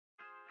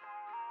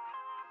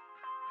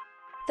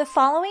The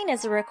following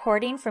is a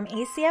recording from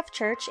ACF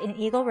Church in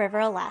Eagle River,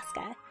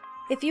 Alaska.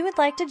 If you would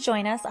like to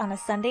join us on a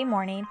Sunday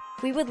morning,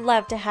 we would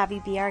love to have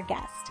you be our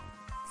guest.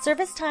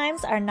 Service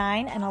times are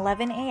 9 and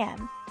 11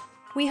 a.m.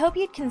 We hope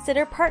you'd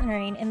consider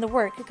partnering in the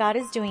work God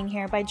is doing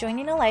here by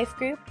joining a life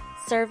group,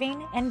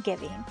 serving, and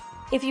giving.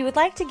 If you would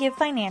like to give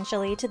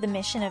financially to the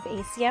mission of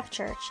ACF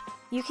Church,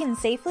 you can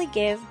safely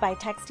give by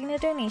texting a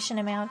donation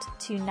amount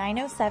to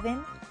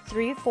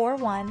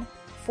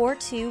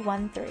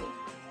 907-341-4213.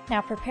 Now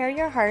prepare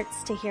your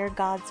hearts to hear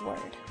God's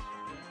Word.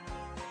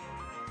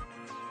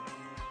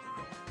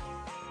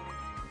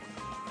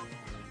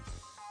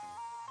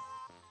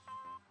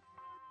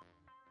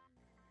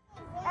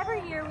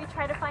 Every year we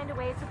try to find a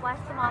way to bless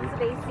the moms of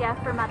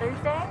ACF for Mother's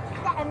Day,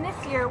 and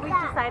this year we've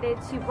decided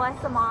to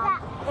bless a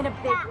mom in a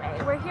big way.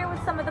 We're here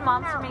with some of the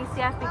moms from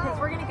ACF because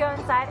we're going to go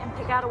inside and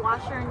pick out a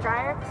washer and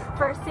dryer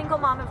for a single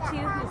mom of two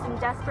who's in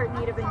desperate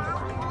need of a new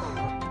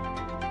one.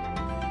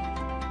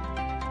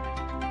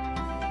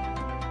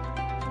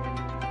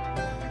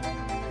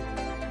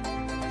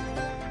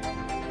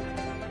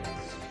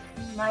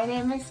 My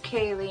name is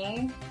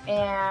Kaylee,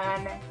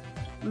 and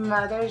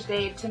Mother's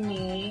Day to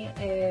me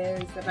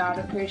is about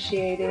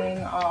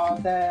appreciating all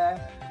the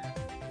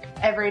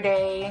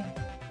everyday,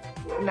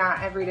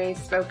 not everyday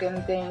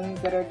spoken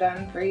things that are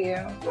done for you.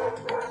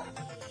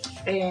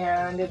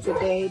 And it's a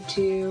day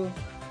to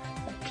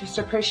just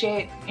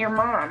appreciate your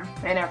mom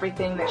and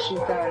everything that she's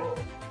done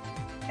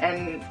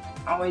and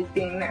always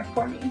being there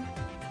for me.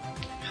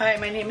 Hi,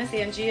 my name is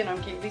Angie and I'm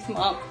Kaylee's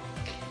mom.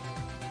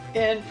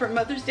 And for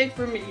Mother's Day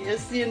for me is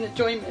seeing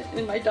enjoyment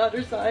in my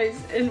daughter's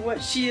eyes and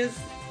what she's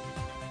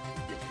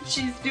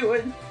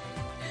doing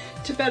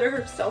to better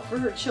herself for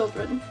her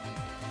children.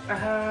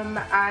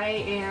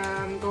 I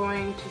am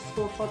going to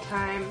school full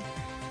time.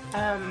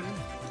 I'm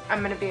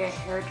going to be a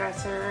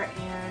hairdresser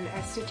and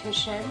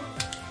esthetician.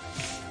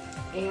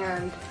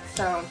 And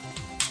so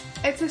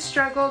it's a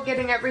struggle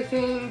getting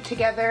everything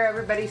together,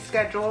 everybody's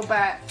schedule,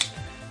 but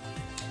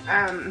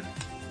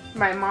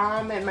my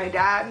mom and my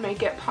dad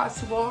make it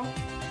possible.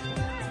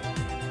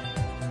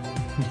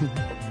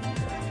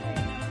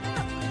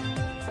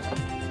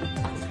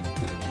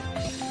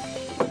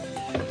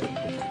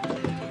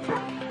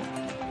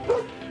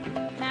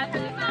 Happy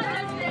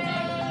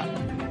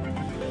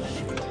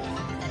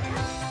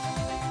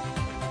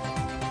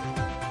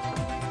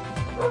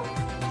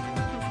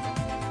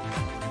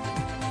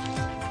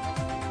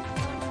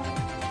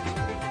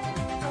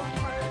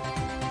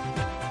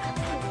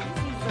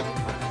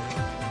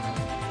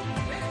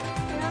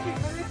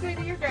Mother's Day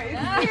to you guys.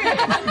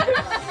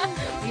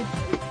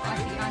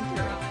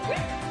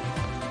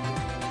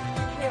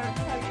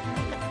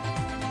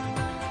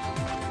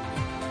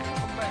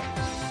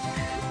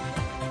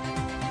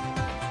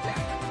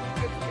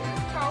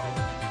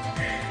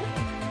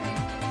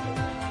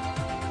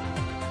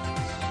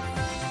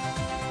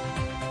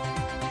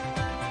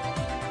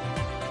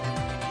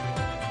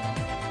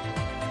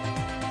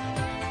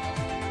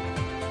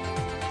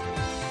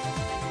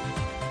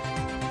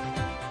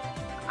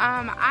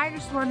 I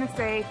just want to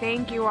say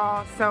thank you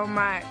all so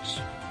much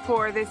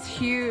for this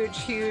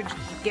huge, huge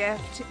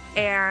gift,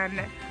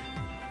 and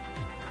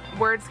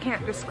words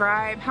can't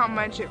describe how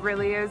much it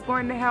really is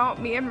going to help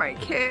me and my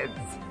kids.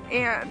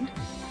 And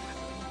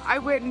I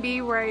wouldn't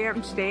be where I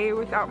am today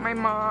without my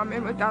mom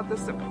and without the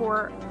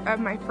support of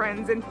my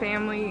friends and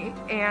family,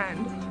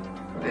 and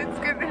it's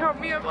going to help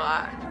me a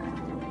lot.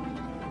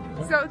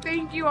 So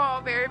thank you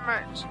all very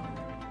much.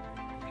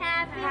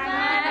 Happy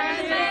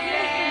Mother's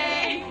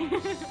Day!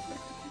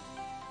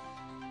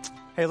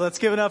 Hey, let's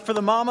give it up for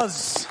the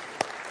mamas.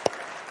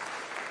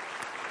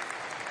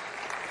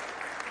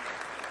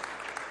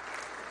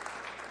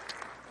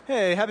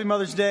 Hey, happy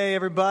Mother's Day,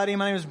 everybody.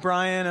 My name is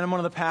Brian, and I'm one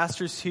of the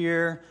pastors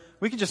here.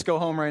 We could just go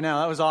home right now.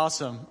 That was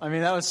awesome. I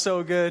mean, that was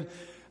so good.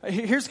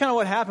 Here's kind of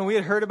what happened. We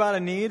had heard about a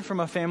need from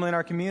a family in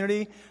our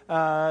community,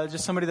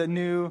 just somebody that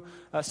knew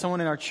someone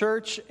in our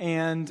church.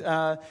 And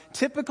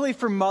typically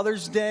for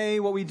Mother's Day,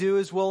 what we do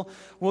is we'll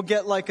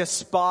get like a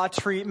spa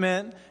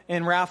treatment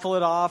and raffle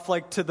it off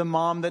like to the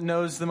mom that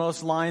knows the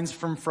most lines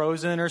from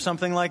Frozen or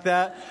something like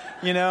that,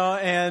 you know.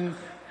 And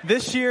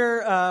this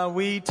year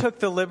we took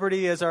the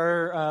liberty as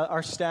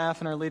our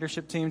staff and our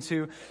leadership team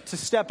to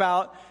step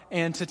out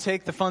and to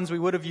take the funds we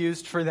would have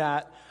used for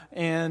that,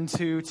 and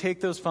to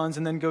take those funds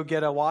and then go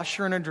get a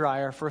washer and a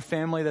dryer for a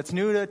family that's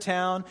new to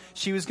town.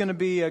 She was going to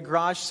be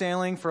garage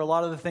sailing for a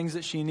lot of the things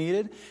that she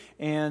needed.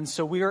 And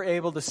so we were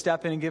able to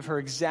step in and give her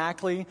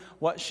exactly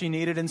what she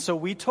needed. And so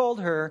we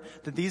told her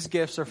that these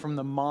gifts are from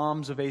the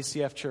moms of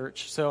ACF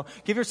Church. So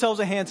give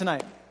yourselves a hand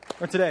tonight,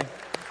 or today.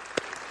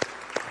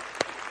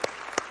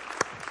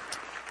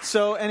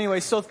 So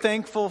anyway, so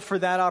thankful for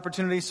that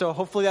opportunity. So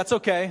hopefully that's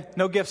okay.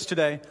 No gifts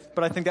today,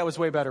 but I think that was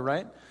way better,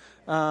 right?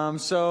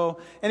 So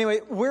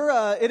anyway,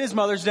 it is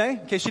Mother's Day,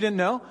 in case you didn't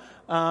know.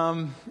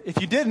 If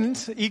you didn't,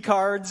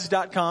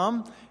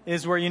 ecards.com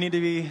is where you need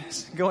to be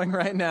going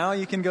right now.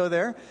 You can go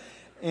there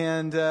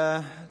and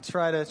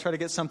try to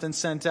get something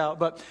sent out.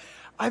 But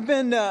I've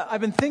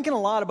been thinking a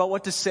lot about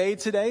what to say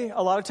today.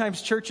 A lot of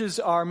times churches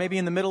are maybe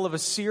in the middle of a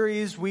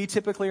series. We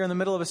typically are in the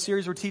middle of a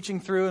series we're teaching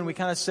through, and we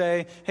kind of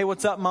say, hey,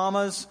 what's up,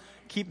 mamas?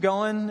 Keep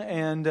going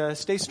and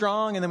stay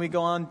strong. And then we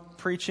go on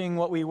preaching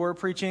what we were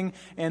preaching.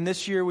 And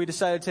this year we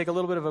decided to take a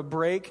little bit of a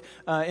break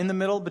in the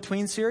middle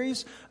between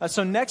series.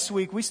 So next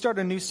week we start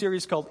a new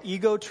series called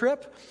Ego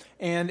Trip.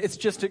 And it's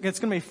going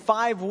to be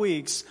 5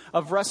 weeks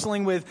of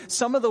wrestling with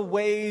some of the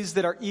ways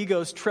that our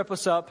egos trip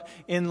us up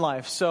in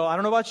life. So I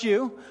don't know about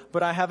you,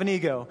 but I have an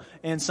ego,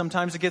 and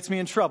sometimes it gets me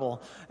in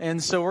trouble.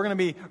 And so we're going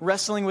to be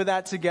wrestling with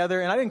that together.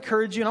 And I'd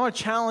encourage you, and I want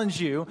to challenge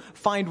you,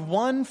 find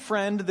one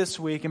friend this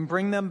week and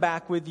bring them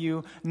back with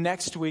you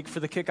next week for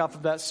the kickoff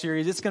of that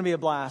series. It's going to be a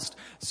blast.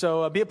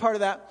 So be a part of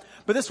that.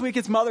 But this week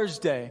it's Mother's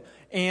Day.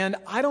 And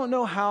I don't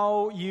know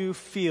how you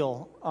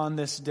feel on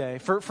this day.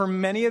 For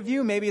many of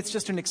you, maybe it's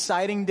just an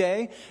exciting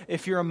day.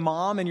 If you're a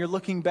mom and you're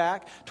looking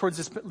back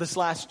towards this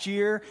last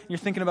year, and you're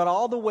thinking about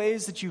all the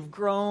ways that you've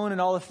grown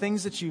and all the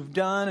things that you've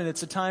done, and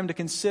it's a time to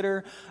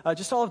consider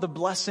just all of the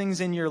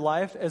blessings in your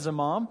life as a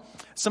mom.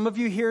 Some of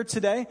you here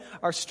today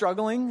are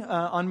struggling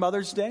on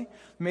Mother's Day.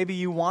 Maybe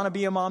you want to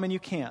be a mom and you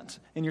can't,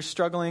 and you're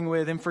struggling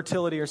with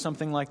infertility or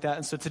something like that.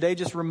 And so today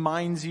just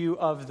reminds you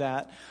of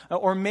that.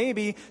 Or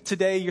maybe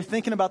today you're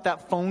thinking about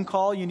that phone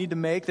call you need to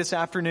make this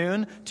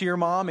afternoon to your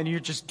mom, and you're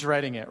just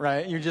dreading it,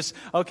 right? You're just,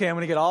 okay, I'm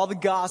going to get all the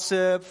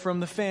gossip from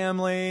the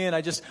family, and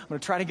I'm going to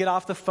try to get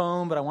off the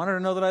phone, but I want her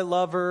to know that I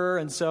love her.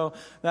 And so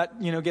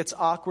that, gets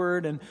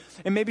awkward. And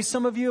maybe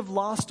some of you have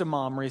lost a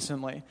mom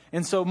recently.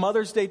 And so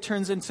Mother's Day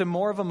turns into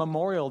more of a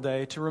memorial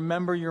day to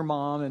remember your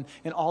mom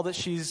and all that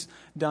she's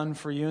done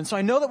for you. And so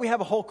I know that we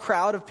have a whole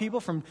crowd of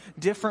people from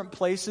different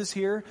places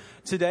here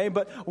today,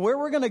 but where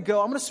we're going to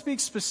go, I'm going to speak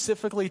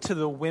specifically to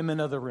the women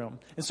of the room.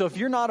 And so if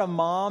you're not a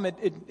mom,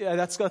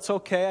 that's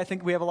okay. I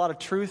think we have a lot of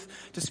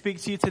truth to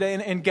speak to you today.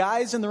 And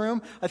guys in the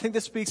room, I think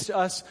this speaks to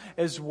us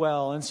as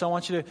well. And so I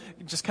want you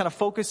to just kind of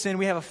focus in.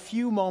 We have a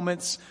few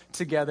moments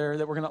together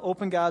that we're going to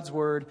open God's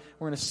Word.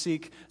 We're going to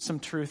seek some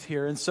truth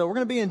here. And so we're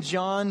going to be in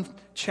John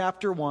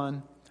chapter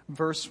 1,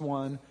 verse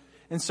 1.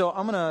 And so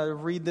I'm going to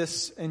read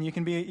this, and you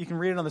can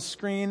read it on the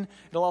screen.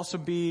 It'll also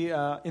be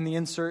in the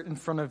insert in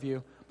front of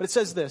you. But it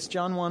says this,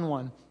 John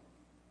 1:1.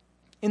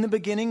 In the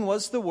beginning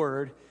was the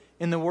Word,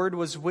 and the Word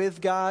was with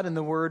God, and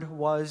the Word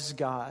was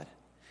God.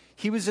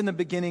 He was in the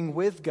beginning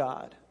with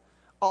God.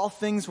 All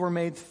things were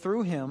made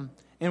through Him,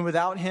 and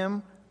without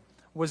Him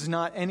was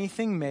not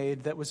anything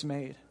made that was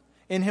made.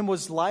 In Him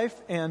was life,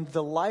 and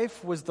the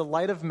life was the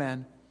light of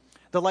men.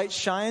 The light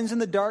shines in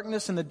the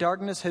darkness, and the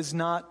darkness has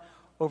not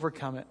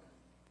overcome it.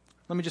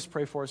 Let me just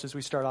pray for us as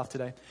we start off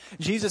today.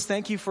 Jesus,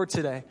 thank you for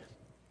today.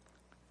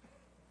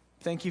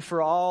 Thank you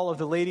for all of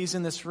the ladies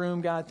in this room,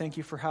 God. Thank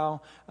you for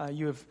how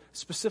you have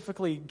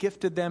specifically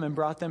gifted them and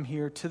brought them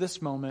here to this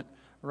moment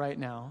right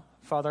now.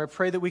 Father, I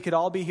pray that we could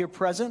all be here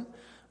present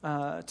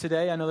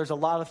today. I know there's a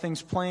lot of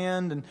things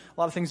planned and a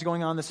lot of things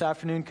going on this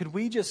afternoon. Could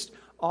we just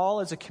all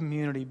as a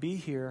community be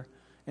here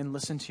and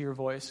listen to your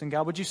voice? And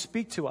God, would you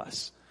speak to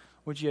us?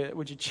 Would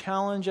you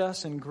challenge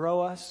us and grow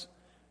us?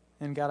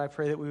 And God, I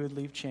pray that we would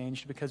leave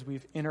changed because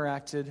we've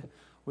interacted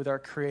with our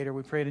Creator.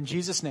 We pray it in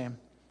Jesus' name.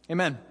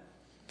 Amen.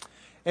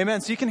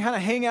 Amen. So you can kind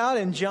of hang out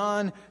in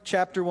John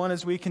chapter 1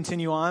 as we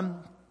continue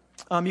on.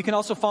 You can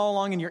also follow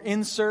along in your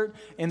insert,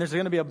 and there's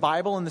going to be a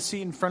Bible in the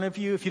seat in front of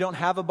you. If you don't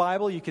have a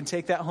Bible, you can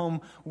take that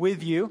home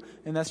with you,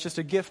 and that's just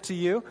a gift to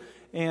you.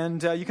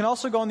 And you can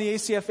also go on the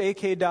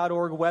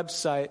acfak.org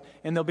website,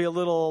 and there'll be a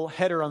little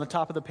header on the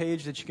top of the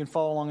page that you can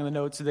follow along in the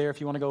notes there if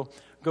you want to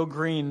go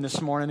green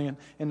this morning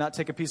and not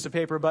take a piece of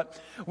paper.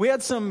 But we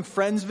had some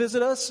friends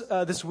visit us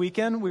this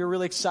weekend. We were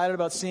really excited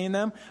about seeing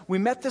them. We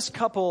met this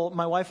couple,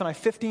 my wife and I,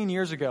 15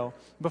 years ago,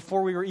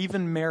 before we were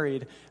even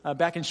married,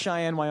 back in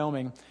Cheyenne,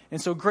 Wyoming.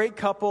 And so great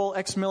couple,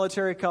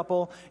 ex-military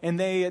couple, and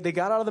they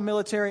got out of the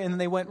military and then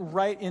they went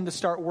right in to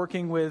start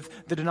working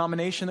with the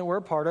denomination that we're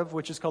a part of,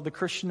 which is called the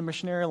Christian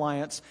Missionary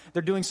Alliance.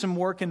 They're doing some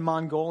work in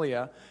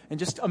Mongolia, and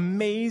just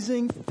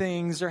amazing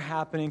things are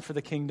happening for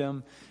the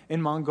kingdom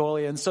in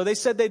Mongolia. And so they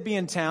said they'd be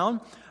in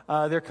town.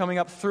 They're coming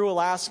up through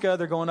Alaska.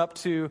 They're going up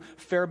to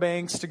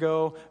Fairbanks to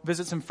go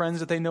visit some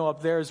friends that they know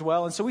up there as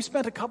well. And so we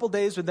spent a couple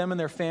days with them and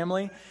their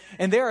family.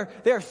 And they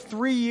are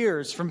 3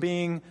 years from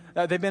being,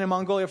 they've been in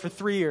Mongolia for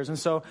 3 years. And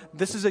so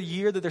this is a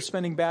year that they're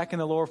spending back in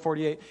the lower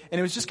 48. And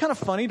it was just kind of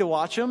funny to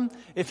watch them.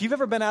 If you've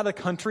ever been out of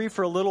the country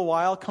for a little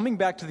while, coming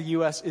back to the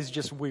U.S. is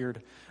just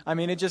weird. I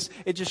mean, it just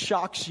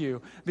shocks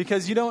you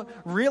because you don't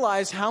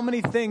realize how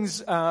many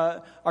things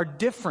are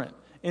different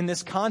in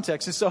this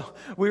context. And so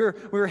we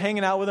were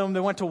hanging out with them. They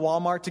went to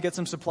Walmart to get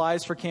some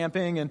supplies for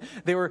camping, and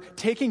they were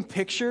taking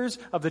pictures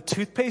of the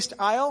toothpaste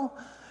aisle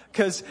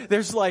because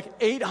there's like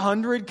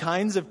 800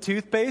 kinds of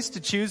toothpaste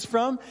to choose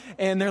from.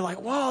 And they're like,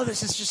 whoa,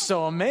 this is just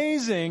so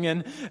amazing.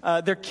 And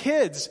their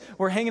kids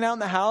were hanging out in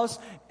the house,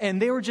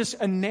 and they were just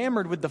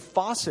enamored with the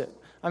faucet.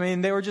 I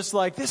mean, they were just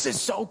like, this is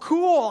so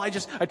cool. I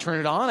turn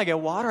it on, I get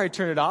water, I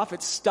turn it off,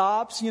 it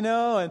stops,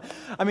 And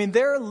I mean,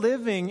 they're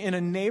living in a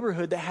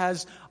neighborhood that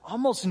has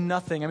almost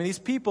nothing. I mean, these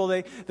people,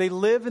 they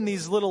live in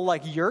these little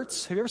like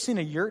yurts. Have you ever seen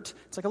a yurt?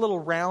 It's like a little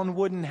round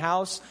wooden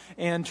house.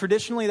 And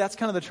traditionally, that's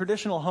kind of the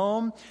traditional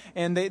home.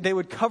 And they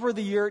would cover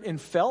the yurt in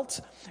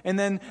felt. And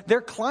then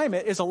their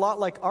climate is a lot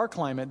like our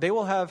climate. They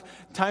will have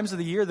times of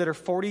the year that are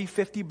 40,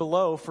 50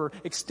 below for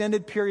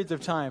extended periods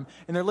of time.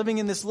 And they're living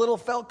in this little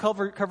felt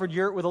covered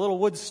yurt with a little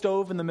wood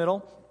stove in the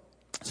middle.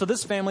 So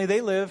this family,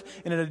 they live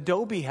in an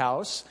adobe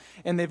house,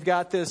 and they've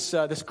got this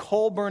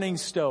coal-burning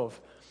stove.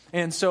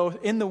 And so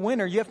in the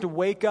winter, you have to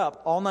wake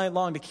up all night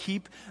long to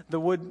keep the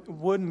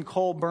wood and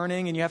coal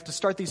burning, and you have to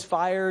start these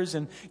fires,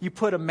 and you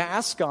put a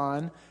mask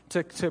on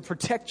to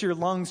protect your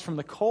lungs from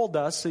the coal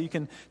dust so you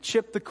can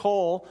chip the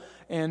coal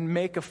and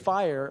make a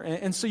fire.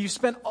 And so you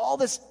spend all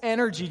this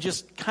energy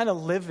just kind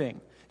of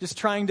living. Just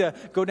trying to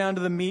go down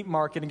to the meat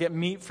market and get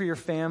meat for your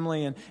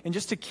family. And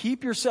just to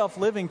keep yourself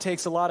living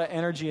takes a lot of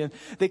energy. And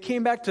they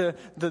came back to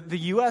the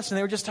U.S. and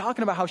they were just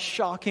talking about how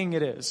shocking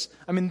it is.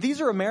 I mean,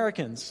 these are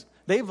Americans.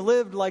 They've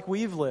lived like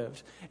we've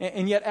lived.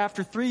 And yet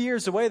after 3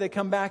 years away, they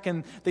come back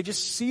and they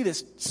just see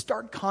this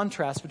stark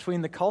contrast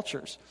between the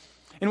cultures.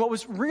 And what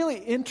was really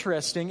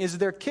interesting is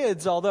their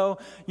kids, although,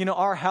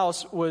 our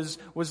house was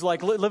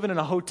like living in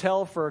a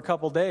hotel for a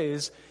couple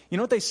days, you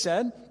know what they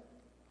said?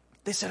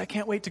 They said, I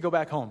can't wait to go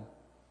back home.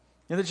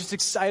 They're just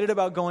excited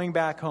about going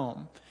back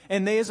home.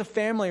 And they as a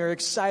family are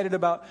excited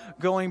about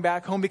going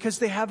back home because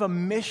they have a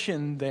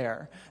mission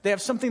there. They have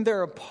something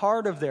they're a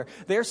part of there.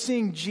 They're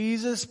seeing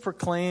Jesus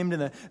proclaimed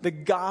and the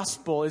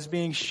gospel is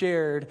being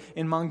shared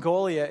in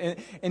Mongolia.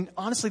 And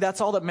honestly, that's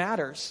all that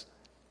matters.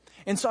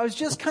 And so I was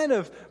just kind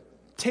of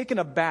taken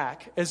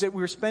aback as we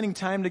were spending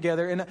time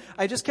together. And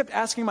I just kept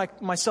asking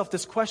myself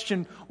this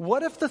question: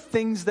 what if the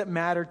things that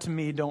matter to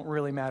me don't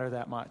really matter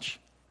that much?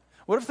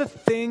 What if the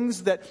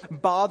things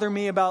that bother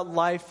me about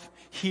life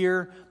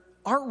here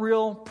aren't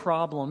real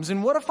problems?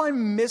 And what if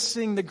I'm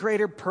missing the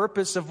greater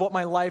purpose of what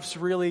my life's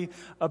really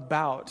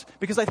about?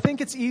 Because I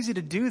think it's easy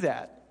to do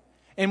that.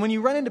 And when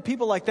you run into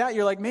people like that,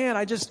 you're like, man,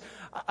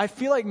 I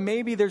feel like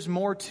maybe there's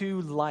more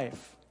to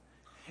life.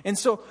 And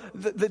so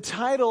the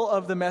title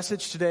of the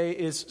message today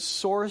is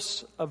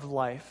Source of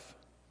Life.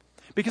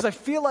 Because I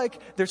feel like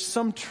there's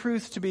some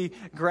truth to be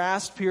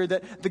grasped here,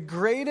 that the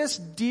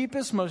greatest,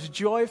 deepest, most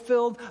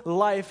joy-filled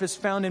life is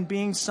found in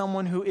being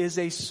someone who is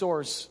a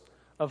source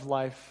of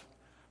life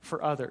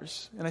for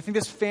others. And I think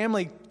this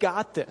family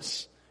got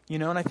this,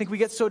 and I think we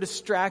get so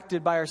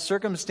distracted by our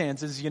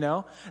circumstances,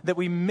 that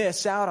we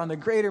miss out on the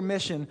greater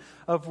mission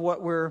of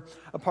what we're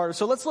a part of.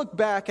 So let's look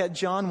back at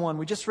John 1.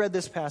 We just read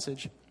this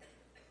passage.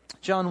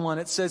 John 1,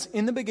 it says,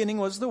 "In the beginning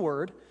was the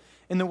Word,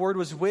 and the Word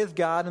was with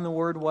God, and the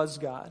Word was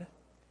God.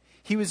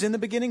 He was in the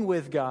beginning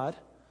with God.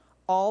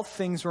 All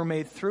things were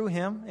made through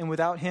him, and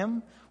without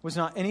him was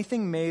not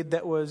anything made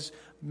that was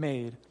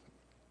made."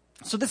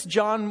 So this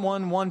John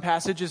 1:1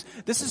 passage is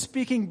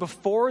speaking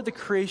before the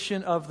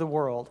creation of the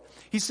world.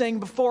 He's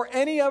saying before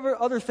any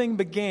other thing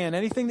began,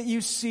 anything that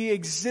you see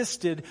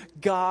existed,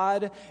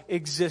 God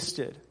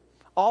existed.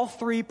 All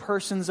three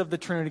persons of the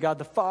Trinity, God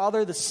the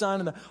Father, the Son,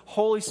 and the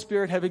Holy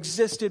Spirit, have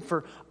existed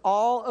for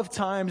all of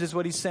times, is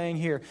what he's saying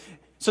here.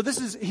 So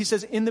he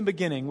says, in the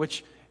beginning,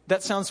 which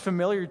that sounds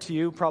familiar to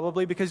you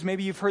probably because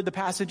maybe you've heard the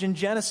passage in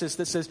Genesis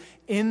that says,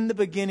 in the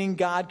beginning,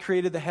 God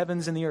created the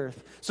heavens and the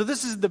earth. So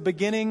this is the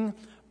beginning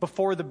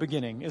before the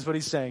beginning, is what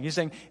he's saying. He's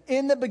saying,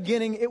 in the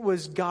beginning, it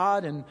was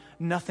God and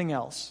nothing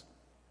else.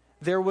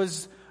 There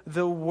was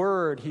the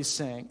Word, he's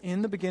saying.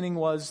 In the beginning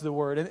was the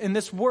Word. And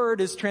this word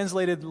is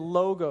translated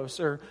logos,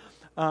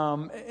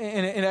 and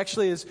it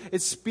actually is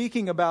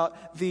speaking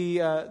about the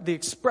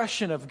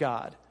expression of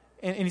God.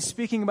 And he's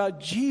speaking about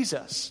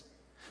Jesus.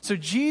 So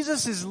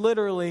Jesus is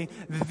literally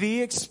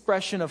the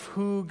expression of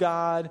who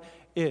God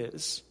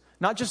is.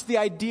 Not just the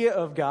idea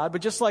of God,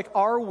 but just like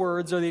our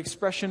words are the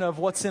expression of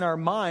what's in our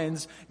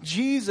minds,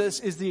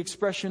 Jesus is the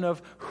expression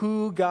of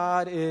who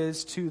God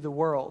is to the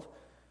world.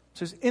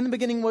 So in the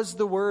beginning was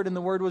the Word, and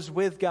the Word was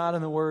with God,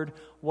 and the Word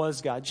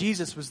was God.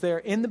 Jesus was there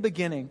in the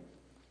beginning.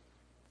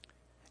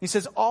 He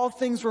says, all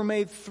things were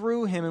made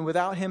through him, and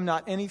without him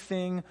not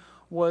anything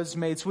was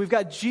made. So we've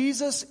got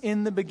Jesus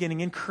in the beginning,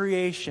 in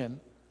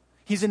creation.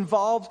 He's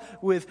involved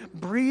with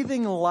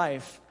breathing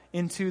life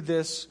into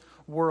this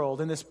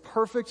world, and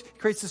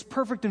creates this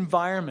perfect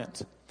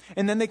environment.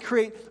 And then they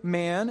create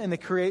man and they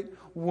create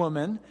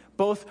woman,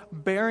 both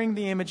bearing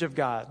the image of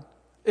God.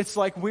 It's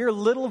like we're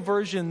little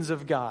versions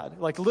of God,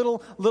 like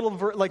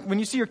like when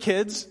you see your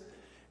kids,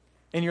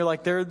 and you're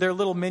like they're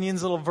little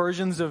minions, little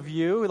versions of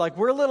you. Like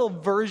we're little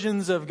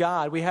versions of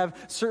God. We have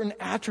certain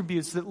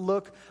attributes that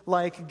look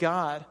like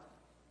God.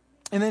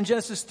 And then in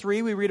Genesis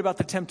 3, we read about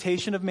the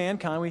temptation of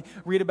mankind. We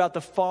read about the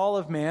fall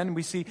of man.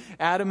 We see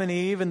Adam and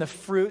Eve and the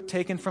fruit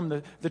taken from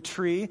the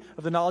tree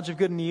of the knowledge of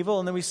good and evil.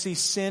 And then we see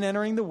sin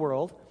entering the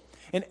world.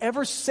 And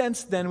ever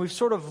since then, we've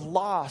sort of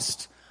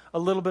lost a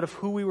little bit of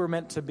who we were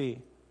meant to be.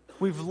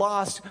 We've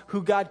lost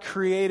who God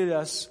created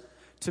us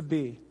to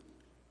be.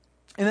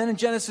 And then in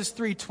Genesis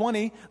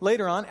 3:20,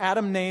 later on,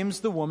 Adam names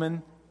the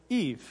woman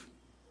Eve.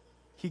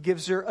 He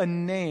gives her a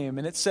name.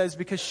 And it says,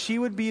 because she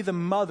would be the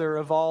mother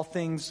of all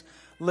things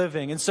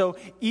living. And so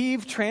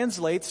Eve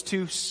translates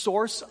to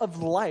source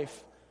of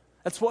life.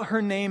 That's what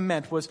her name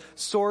meant, was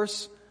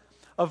source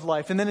of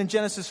life. And then in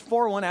Genesis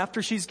 4:1,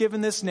 after she's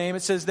given this name,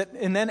 it says that,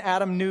 and then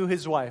Adam knew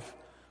his wife,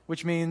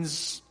 which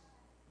means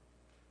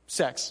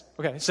sex.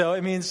 Okay, so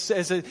it means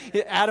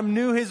Adam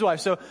knew his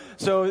wife.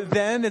 So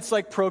then it's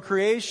like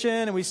procreation,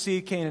 and we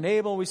see Cain and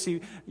Abel. We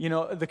see,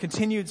 the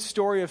continued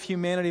story of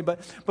humanity. But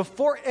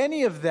before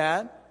any of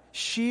that,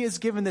 she is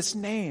given this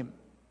name.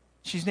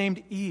 She's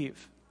named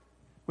Eve,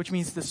 which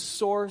means the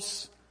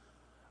source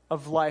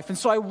of life. And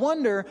so I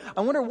wonder,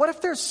 what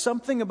if there's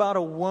something about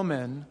a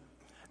woman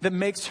that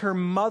makes her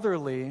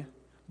motherly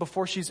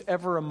before she's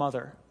ever a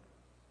mother?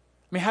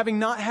 I mean, having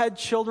not had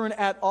children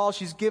at all,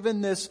 she's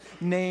given this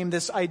name,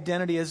 this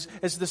identity as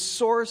the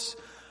source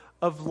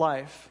of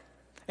life.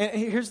 And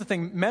here's the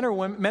thing, men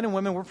and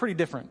women, we're pretty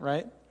different,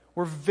 right?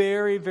 We're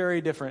very, very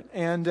different.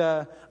 And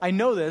I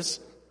know this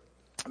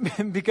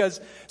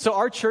because, so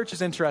our church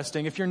is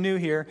interesting. If you're new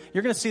here,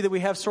 you're going to see that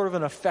we have sort of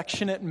an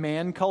affectionate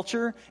man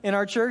culture in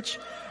our church.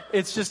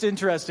 It's just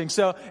interesting.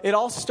 So it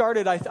all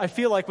started, I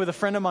feel like, with a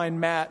friend of mine,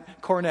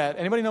 Matt Cornett.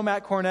 Anybody know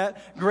Matt Cornett?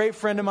 Great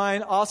friend of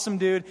mine, awesome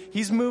dude.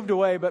 He's moved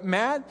away, but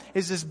Matt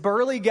is this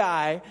burly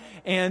guy,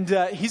 and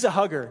he's a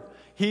hugger.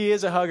 He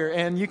is a hugger,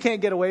 and you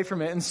can't get away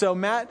from it. And so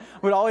Matt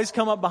would always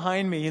come up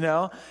behind me,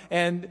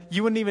 and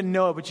you wouldn't even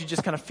know it, but you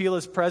just kind of feel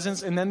his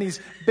presence. And then these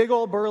big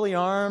old burly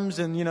arms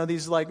and,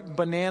 these like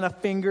banana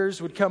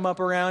fingers would come up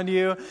around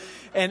you.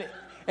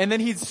 And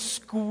then he'd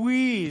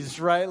squeeze,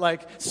 right?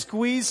 Like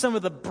squeeze some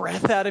of the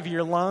breath out of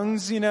your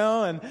lungs,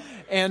 and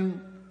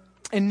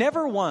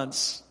never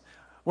once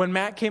when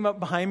Matt came up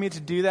behind me to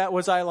do that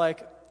was I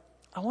like,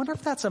 I wonder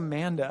if that's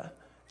Amanda.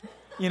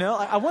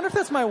 I wonder if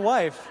that's my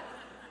wife.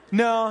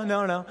 No.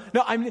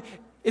 I mean,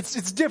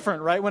 it's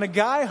different, right? When a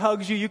guy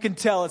hugs you, you can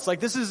tell it's like,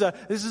 this is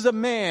a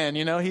man,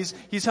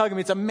 he's hugging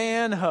me. It's a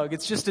man hug.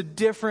 It's just a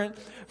different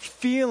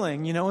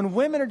feeling, and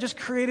women are just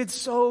created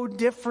so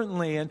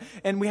differently,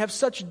 and we have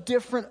such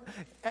different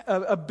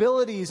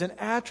abilities and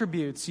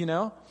attributes,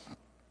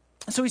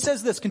 So he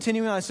says this,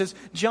 continuing on, it says,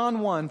 John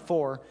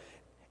 1:4,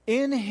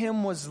 in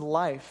him was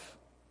life,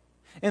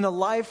 and the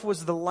life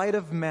was the light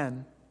of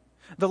men.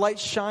 The light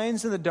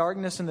shines in the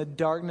darkness, and the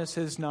darkness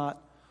has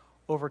not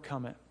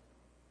overcome it.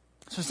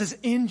 So it says,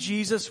 in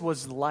Jesus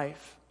was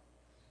life.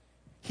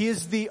 He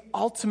is the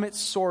ultimate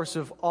source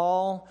of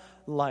all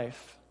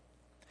life.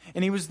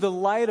 And he was the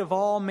light of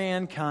all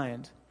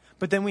mankind.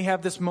 But then we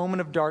have this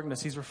moment of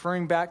darkness. He's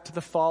referring back to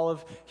the fall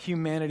of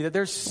humanity, that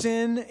there's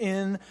sin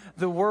in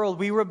the world.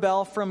 We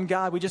rebel from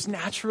God. We just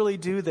naturally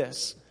do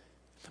this.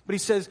 But he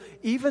says,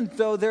 even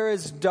though there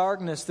is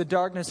darkness, the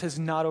darkness has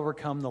not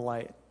overcome the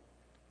light.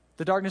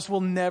 The darkness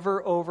will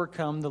never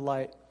overcome the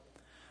light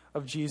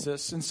of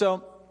Jesus. And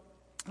so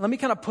let me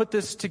kind of put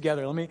this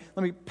together. Let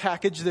me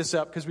package this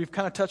up, because we've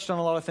kind of touched on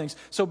a lot of things.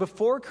 So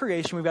before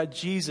creation, we've got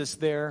Jesus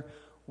there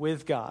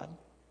with God.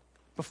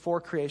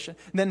 Before creation.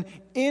 And then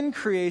in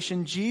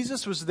creation,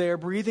 Jesus was there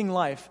breathing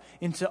life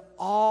into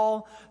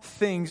all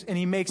things, and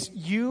he makes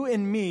you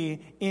and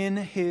me in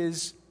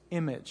his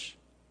image.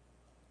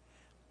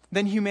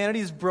 Then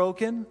humanity is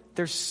broken.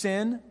 There's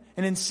sin.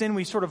 And in sin,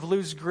 we sort of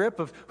lose grip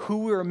of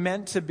who we were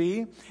meant to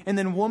be. And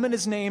then woman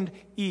is named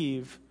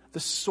Eve, the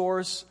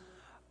source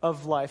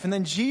of life. And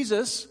then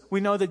Jesus,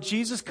 we know that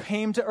Jesus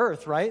came to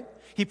earth, right?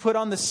 He put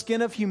on the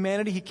skin of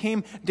humanity. He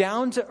came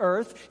down to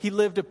earth. He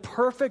lived a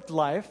perfect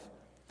life.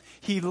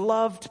 He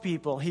loved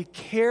people. He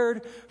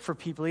cared for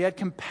people. He had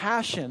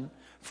compassion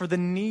for the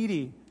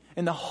needy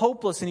and the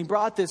hopeless. And he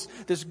brought this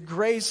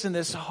grace and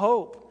this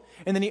hope.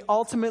 And then he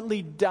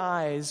ultimately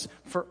dies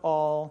for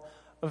all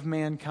of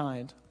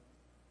mankind.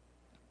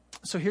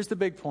 So here's the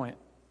big point.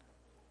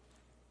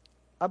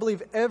 I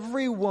believe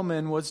every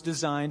woman was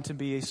designed to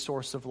be a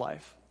source of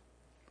life,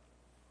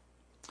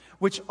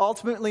 which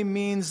ultimately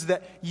means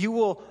that you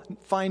will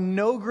find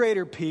no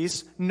greater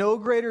peace, no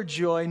greater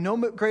joy, no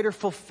greater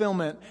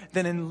fulfillment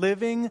than in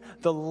living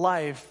the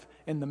life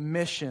and the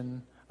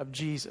mission of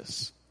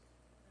Jesus.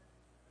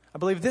 I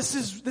believe this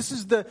is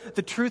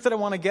the truth that I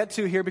want to get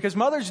to here, because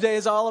Mother's Day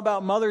is all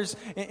about mothers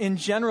in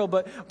general,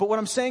 but what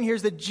I'm saying here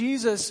is that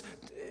Jesus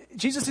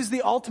is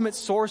the ultimate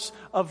source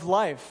of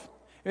life.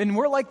 And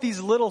we're like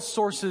these little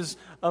sources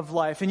of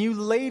life. And you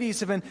ladies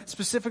have been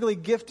specifically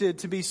gifted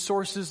to be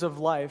sources of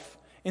life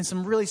in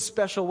some really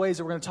special ways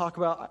that we're going to talk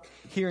about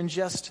here in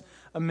just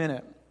a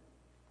minute.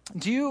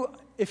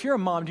 If you're a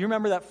mom, do you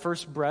remember that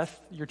first breath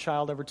your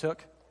child ever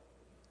took?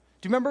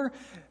 Do you remember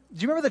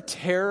the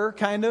terror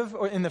kind of,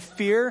 or in the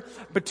fear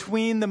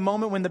between the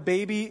moment when the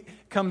baby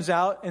comes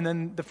out and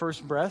then the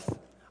first breath?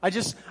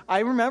 I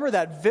remember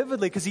that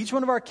vividly, because each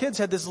one of our kids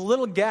had this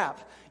little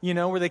gap,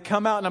 where they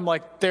come out and I'm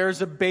like,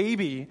 there's a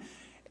baby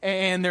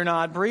and they're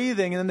not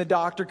breathing. And then the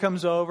doctor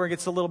comes over and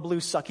gets the little blue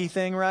sucky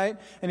thing, right?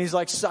 And he's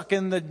like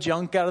sucking the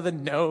junk out of the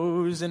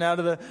nose and out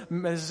of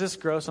is this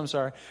gross? I'm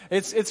sorry.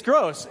 It's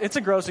gross. It's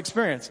a gross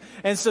experience.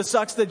 And so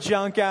sucks the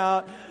junk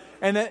out.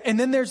 And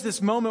then there's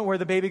this moment where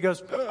the baby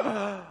goes,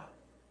 they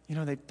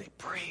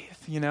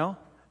breathe,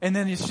 And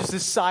then it's just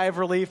this sigh of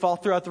relief all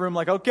throughout the room,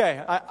 like,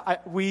 okay,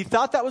 we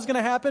thought that was going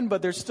to happen,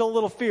 but there's still a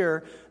little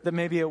fear that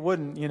maybe it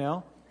wouldn't, you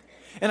know?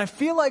 And I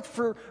feel like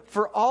for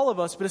all of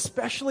us, but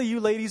especially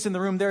you ladies in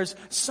the room, there's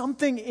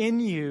something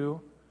in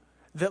you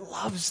that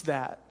loves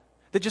that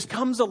just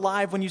comes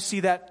alive when you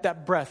see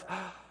that breath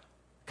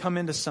come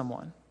into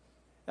someone.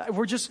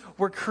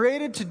 We're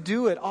created to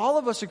do it. All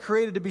of us are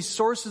created to be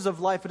sources of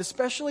life, but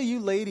especially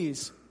you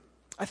ladies.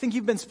 I think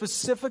you've been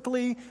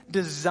specifically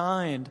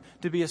designed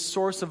to be a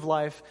source of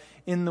life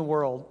in the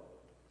world.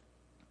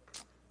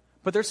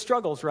 But there's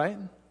struggles, right?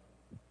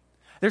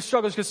 There's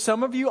struggles because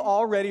some of you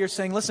already are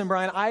saying, listen,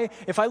 Brian,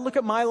 if I look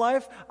at my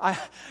life,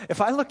 if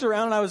I looked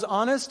around and I was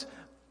honest,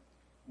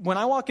 when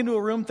I walk into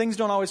a room, things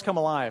don't always come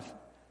alive.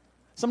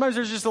 Sometimes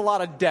there's just a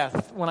lot of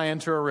death when I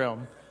enter a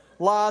room.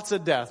 Lots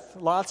of death,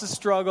 lots of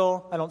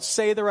struggle. I don't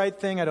say the right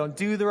thing. I don't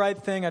do the right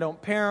thing. I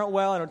don't parent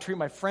well. I don't treat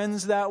my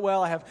friends that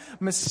well. I have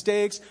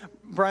mistakes.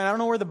 Brian, I don't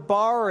know where the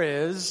bar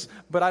is,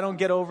 but I don't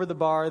get over the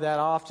bar that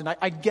often.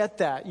 I get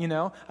that, you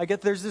know. I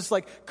get there's this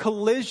like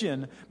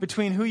collision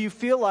between who you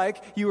feel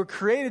like you were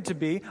created to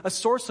be, a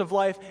source of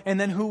life, and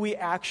then who we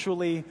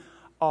actually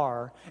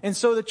are. And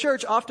so the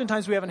church,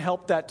 oftentimes we haven't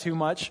helped that too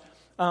much.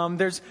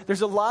 There's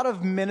a lot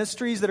of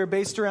ministries that are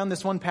based around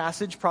this one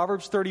passage,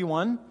 Proverbs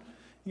 31.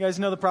 You guys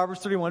know the Proverbs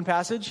 31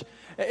 passage?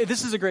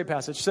 This is a great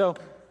passage. So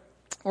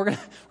we're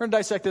gonna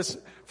dissect this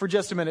for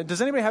just a minute.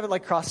 Does anybody have it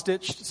like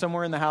cross-stitched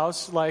somewhere in the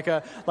house, like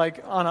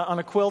on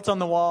a quilt on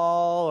the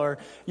wall, or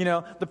you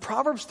know, the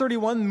Proverbs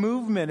 31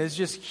 movement is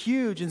just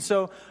huge. And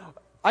so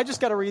I just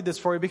got to read this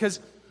for you because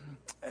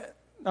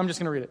I'm just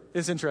going to read it.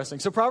 It's interesting.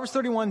 So Proverbs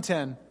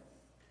 31:10.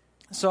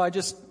 So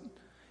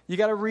you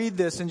got to read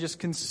this and just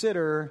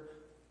consider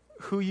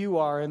who you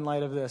are in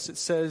light of this. It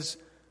says,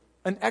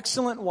 "An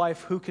excellent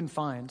wife who can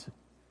find?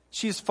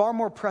 She is far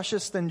more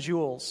precious than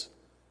jewels.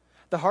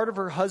 The heart of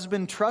her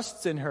husband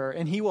trusts in her,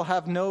 and he will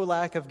have no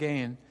lack of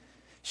gain.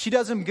 She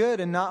does him good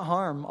and not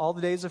harm all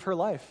the days of her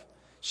life.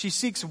 She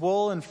seeks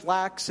wool and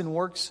flax and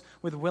works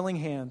with willing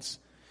hands.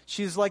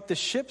 She is like the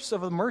ships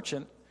of a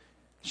merchant.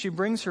 She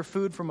brings her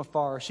food from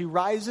afar. She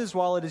rises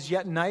while it is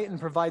yet night and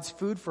provides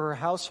food for her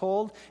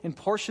household and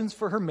portions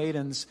for her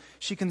maidens.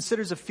 She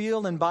considers a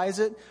field and buys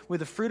it.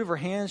 With the fruit of her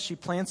hands she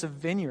plants a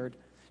vineyard.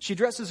 She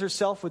dresses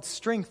herself with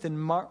strength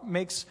and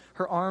makes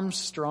her arms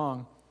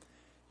strong.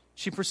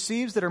 She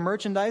perceives that her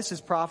merchandise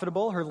is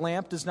profitable. Her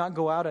lamp does not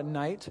go out at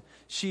night.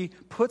 She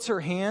puts her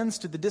hands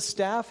to the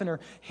distaff, and her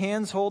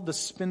hands hold the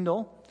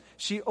spindle.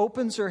 She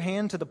opens her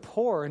hand to the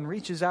poor and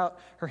reaches out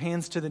her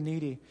hands to the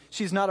needy.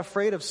 She is not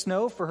afraid of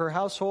snow for her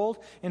household,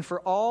 and for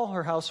all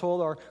her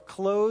household are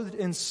clothed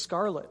in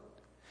scarlet.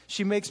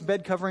 She makes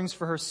bed coverings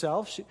for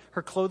herself.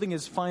 Her clothing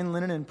is fine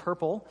linen and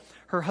purple.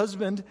 Her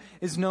husband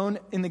is known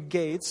in the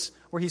gates,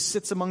 where he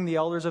sits among the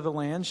elders of the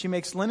land. She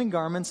makes linen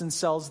garments and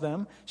sells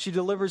them. She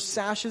delivers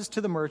sashes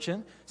to the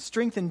merchant.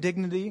 Strength and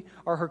dignity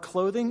are her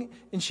clothing,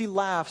 and she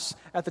laughs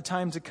at the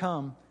time to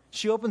come.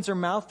 She opens her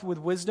mouth with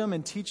wisdom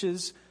and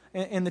teaches,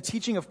 and the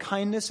teaching of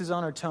kindness is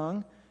on her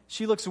tongue.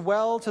 She looks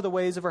well to the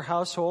ways of her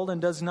household and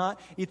does not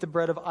eat the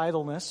bread of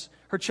idleness.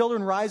 Her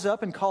children rise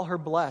up and call her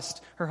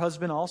blessed. Her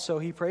husband also,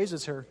 he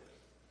praises her.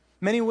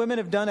 Many women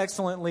have done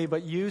excellently,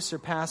 but you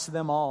surpass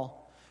them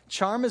all.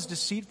 Charm is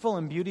deceitful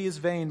and beauty is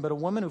vain, but a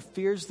woman who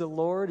fears the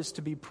Lord is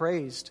to be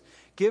praised.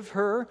 Give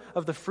her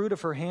of the fruit of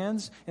her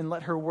hands, and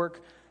let her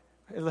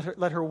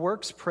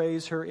works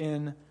praise her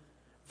in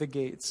the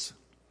gates."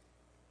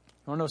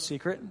 Oh, no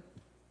secret.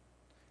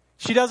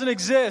 She doesn't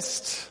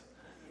exist.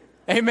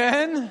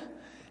 Amen?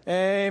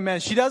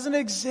 Amen. She doesn't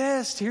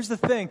exist. Here's the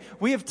thing.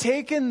 We have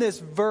taken this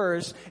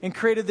verse and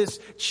created this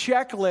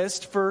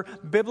checklist for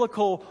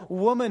biblical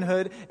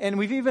womanhood, and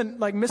we've even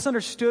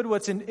misunderstood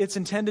what it's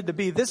intended to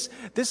be. This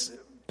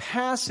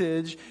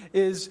passage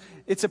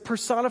it's a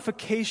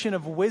personification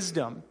of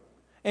wisdom.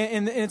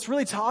 And it's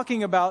really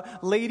talking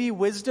about lady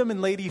wisdom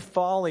and lady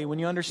folly when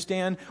you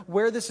understand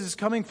where this is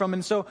coming from.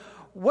 And so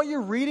what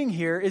you're reading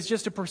here is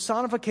just a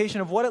personification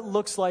of what it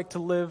looks like to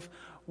live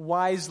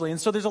wisely. And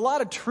so there's a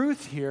lot of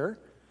truth here.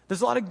 There's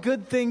a lot of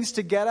good things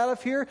to get out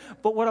of here,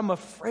 but what I'm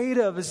afraid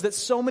of is that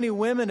so many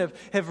women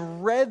have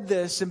read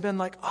this and been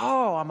like,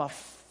 oh, I'm a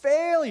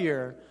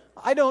failure.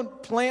 I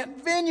don't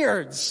plant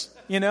vineyards,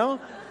 you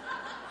know?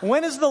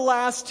 When is the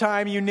last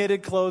time you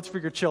knitted clothes for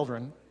your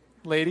children?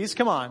 Ladies,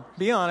 come on,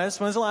 be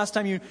honest. When's the last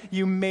time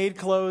you made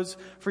clothes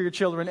for your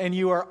children? And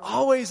you are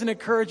always an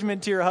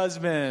encouragement to your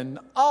husband.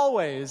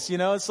 Always, you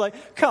know, it's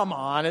like, come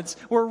on,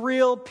 we're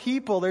real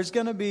people. There's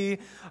going to be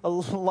a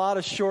lot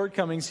of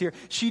shortcomings here.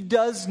 She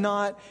does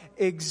not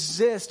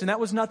exist. And that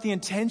was not the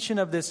intention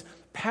of this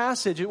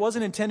passage. It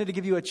wasn't intended to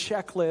give you a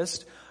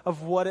checklist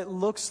of what it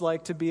looks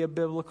like to be a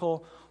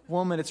biblical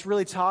woman. It's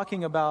really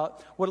talking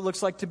about what it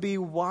looks like to be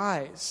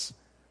wise.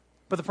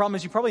 But the problem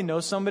is you probably know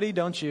somebody,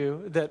 don't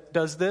you, that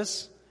does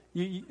this?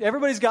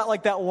 Everybody's got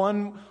like that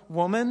one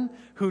woman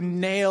who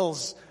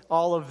nails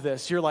all of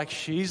this. You're like,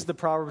 she's the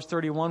Proverbs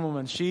 31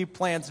 woman. She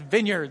plants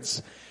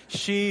vineyards.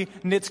 She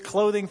knits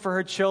clothing for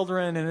her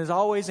children and is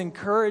always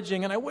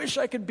encouraging. And I wish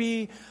I could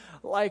be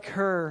like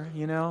her,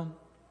 you know.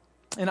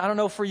 And I don't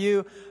know for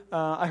you,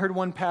 I heard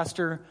one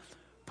pastor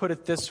put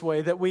it this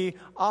way, that we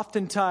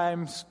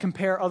oftentimes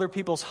compare other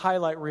people's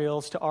highlight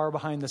reels to our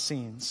behind the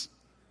scenes,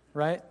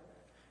 right?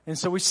 And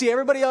so we see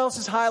everybody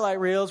else's highlight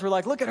reels. We're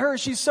like, look at her,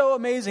 she's so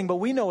amazing. But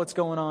we know what's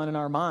going on in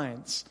our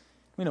minds.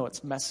 We know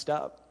it's messed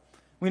up.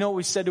 We know what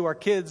we said to our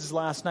kids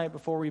last night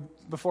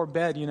before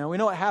bed, We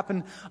know what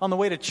happened on the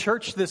way to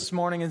church this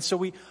morning. And so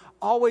we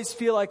always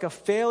feel like a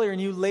failure. And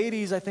you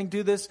ladies, I think,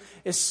 do this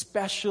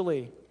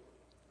especially.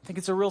 I think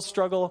it's a real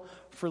struggle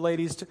for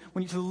ladies to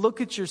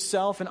look at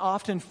yourself and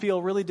often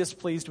feel really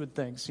displeased with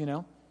things,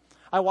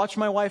 I watch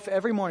my wife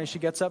every morning. She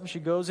gets up and she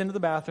goes into the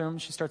bathroom.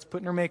 She starts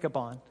putting her makeup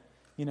on,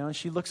 and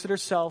she looks at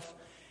herself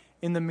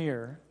in the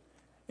mirror.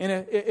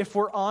 And if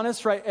we're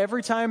honest, right,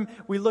 every time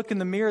we look in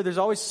the mirror, there's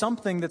always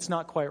something that's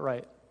not quite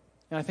right.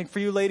 And I think for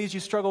you ladies, you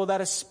struggle with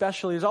that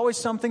especially. There's always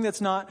something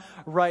that's not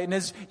right. And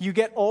as you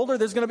get older,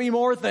 there's going to be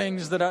more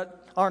things that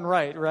aren't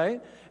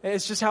right?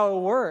 It's just how it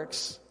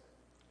works.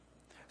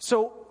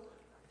 So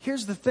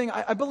here's the thing.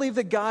 I believe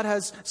that God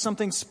has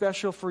something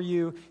special for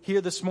you here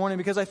this morning,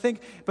 because I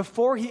think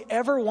before he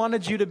ever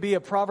wanted you to be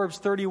a Proverbs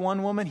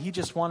 31 woman, he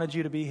just wanted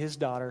you to be his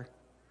daughter.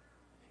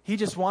 He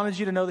just wanted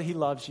you to know that he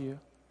loves you.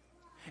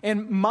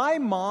 And my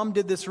mom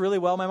did this really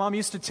well. My mom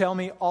used to tell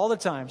me all the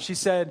time. She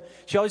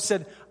always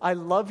said, I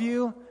love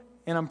you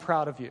and I'm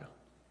proud of you.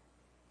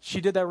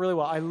 She did that really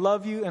well. I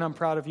love you and I'm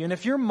proud of you. And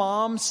if your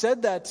mom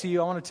said that to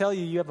you, I want to tell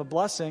you, you have a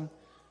blessing,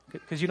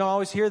 because you don't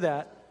always hear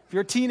that. If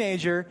you're a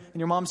teenager and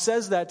your mom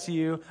says that to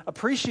you,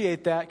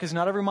 appreciate that, because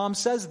not every mom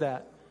says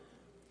that.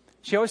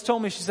 She always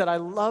told me, she said, I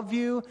love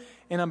you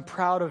and I'm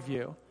proud of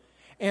you.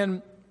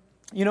 And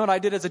you know what I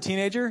did as a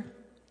teenager?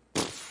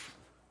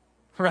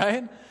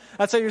 Right?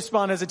 That's how you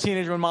respond as a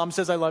teenager when mom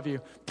says, I love you.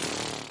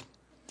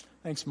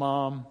 Thanks,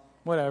 Mom.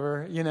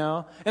 Whatever,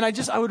 And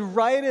I would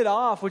write it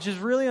off, which is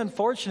really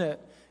unfortunate,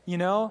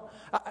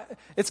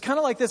 It's kind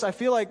of like this. I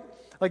feel like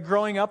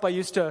growing up, I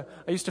used to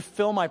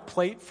fill my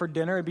plate for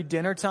dinner. It'd be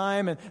dinner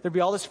time, and there'd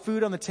be all this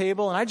food on the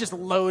table, and I just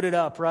load it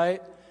up,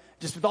 right?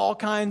 Just with all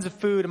kinds of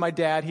food. And my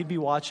dad, he'd be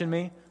watching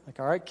me, like,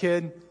 all right,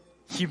 kid,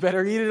 you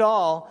better eat it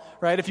all,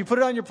 right? If you put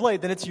it on your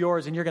plate, then it's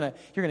yours, and you're gonna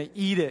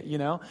eat it,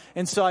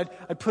 And so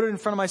I'd put it in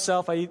front of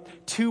myself. I eat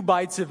 2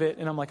 bites of it,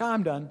 and I'm like,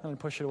 I'm done. I'm gonna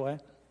push it away.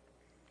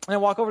 And I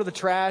walk over to the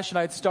trash, and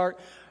I'd start,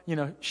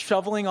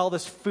 shoveling all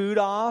this food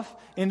off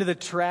into the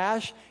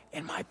trash,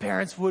 and my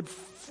parents would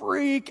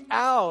freak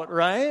out,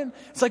 right?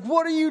 It's like,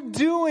 what are you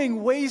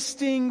doing?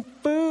 Wasting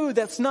food.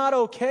 That's not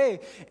okay.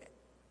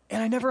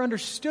 And I never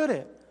understood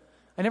it.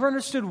 I never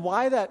understood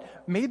why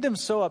that made them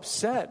so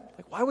upset.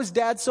 Like, why was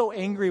Dad so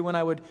angry when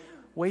I would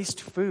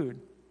waste food?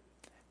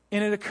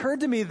 And it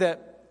occurred to me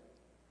that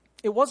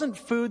it wasn't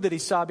food that he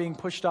saw being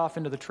pushed off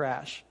into the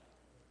trash.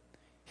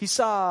 He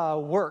saw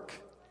work,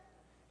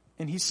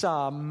 and he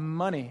saw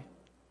money,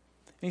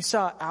 and he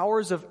saw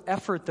hours of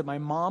effort that my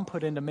mom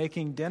put into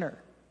making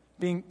dinner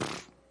being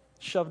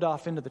shoved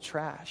off into the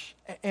trash.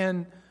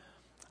 And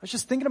I was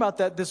just thinking about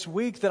that this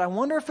week, that I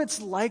wonder if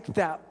it's like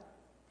that.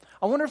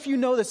 I wonder if you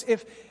know this.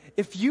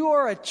 If you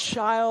are a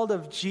child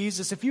of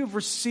Jesus, if you've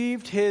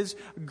received his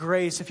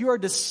grace, if you are a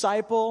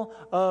disciple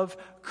of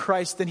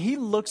Christ, then he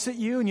looks at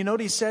you, and you know what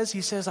he says?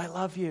 He says, I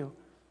love you,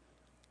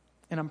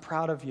 and I'm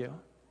proud of you.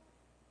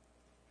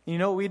 And you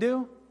know what we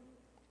do?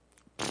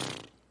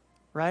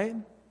 Right?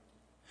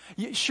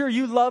 Sure,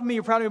 you love me,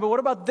 you're proud of me, but what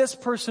about this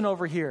person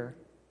over here?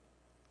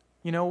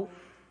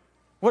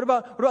 What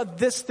about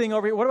this thing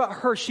over here? What about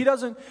her?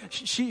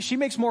 She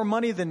makes more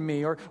money than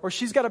me, or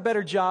she's got a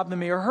better job than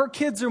me, or her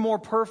kids are more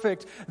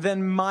perfect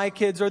than my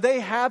kids, or they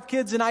have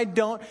kids and I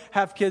don't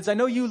have kids. I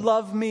know you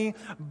love me,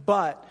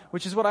 but,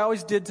 which is what I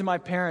always did to my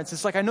parents.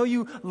 It's like, I know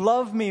you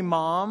love me,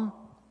 Mom,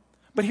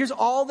 but here's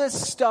all this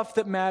stuff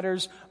that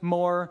matters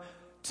more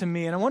to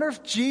me. And I wonder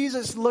if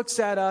Jesus looks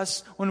at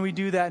us when we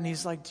do that and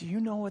he's like, do you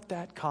know what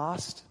that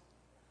cost?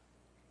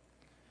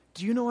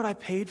 Do you know what I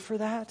paid for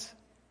that?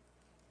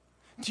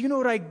 Do you know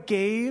what I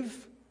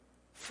gave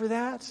for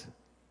that?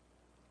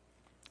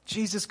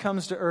 Jesus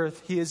comes to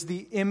earth. He is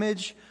the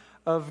image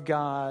of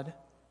God.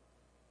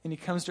 And he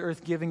comes to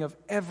earth giving of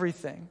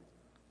everything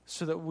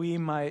so that we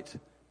might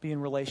be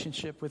in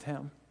relationship with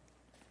him.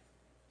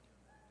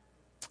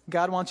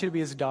 God wants you to be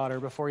his daughter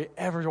before he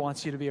ever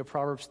wants you to be a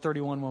Proverbs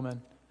 31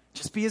 woman.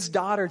 Just be his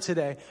daughter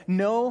today.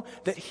 Know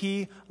that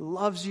he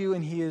loves you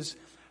and he is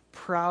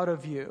proud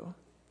of you.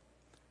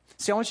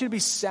 See, I want you to be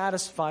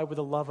satisfied with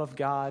the love of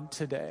God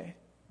today.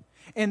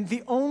 And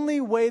the only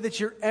way that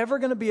you're ever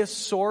going to be a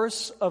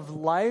source of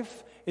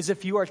life is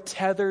if you are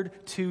tethered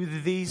to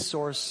the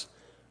source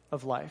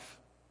of life.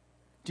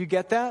 Do you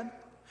get that?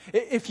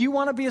 If you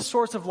want to be a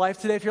source of life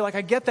today, if you're like,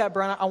 I get that,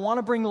 Brian, I want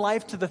to bring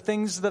life to the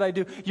things that I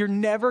do, you're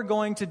never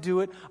going to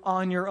do it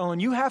on your own.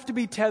 You have to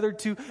be tethered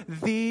to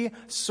the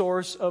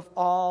source of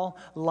all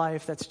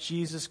life. That's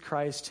Jesus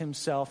Christ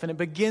himself. And it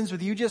begins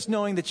with you just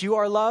knowing that you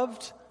are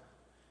loved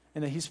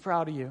and that he's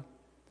proud of you.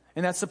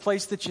 And that's the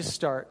place that you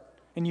start.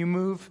 And you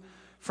move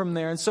from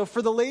there. And so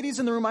for the ladies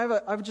in the room, I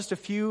have just a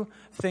few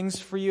things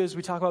for you as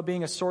we talk about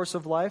being a source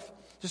of life.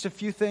 Just a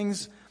few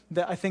things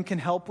that I think can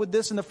help with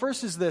this. And the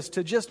first is this,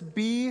 to just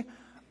be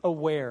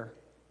aware.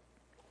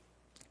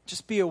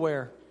 Just be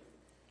aware.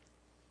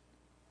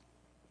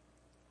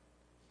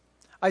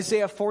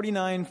 Isaiah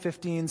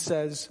 49:15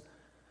 says,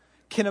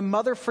 "Can a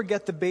mother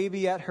forget the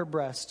baby at her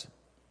breast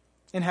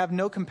and have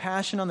no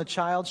compassion on the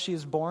child she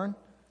has born?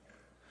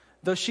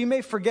 Though she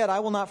may forget,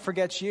 I will not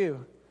forget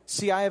you.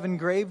 See, I have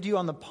engraved you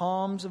on the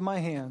palms of my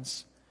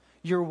hands.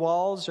 Your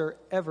walls are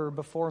ever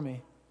before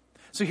me."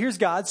 So here's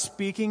God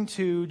speaking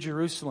to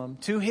Jerusalem,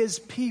 to his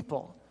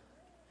people.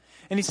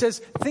 And he says,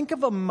 think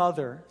of a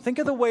mother. Think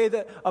of the way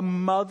that a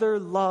mother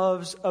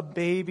loves a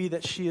baby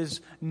that she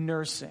is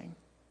nursing.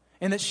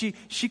 And that she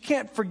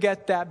can't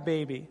forget that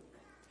baby.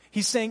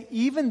 He's saying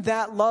even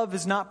that love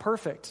is not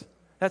perfect.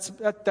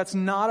 That's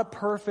not a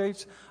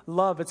perfect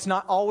love. It's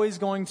not always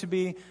going to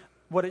be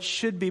what it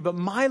should be. But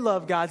my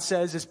love, God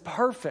says, is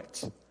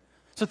perfect.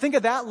 So think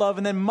of that love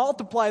and then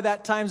multiply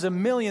that times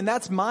 1,000,000.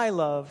 That's my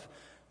love.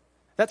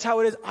 That's how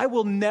it is. I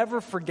will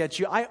never forget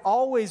you. I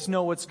always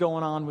know what's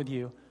going on with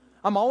you.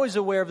 I'm always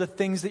aware of the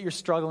things that you're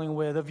struggling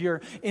with, of your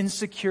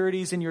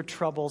insecurities and your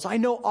troubles. I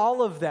know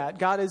all of that.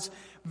 God is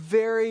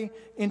very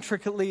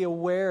intricately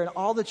aware of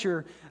all that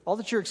you're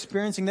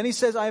experiencing. Then he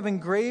says, "I have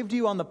engraved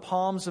you on the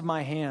palms of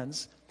my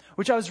hands."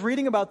 Which I was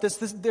reading about there's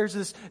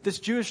this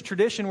Jewish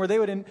tradition where they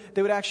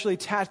would actually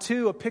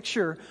tattoo a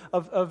picture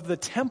of the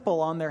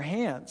temple on their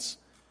hands.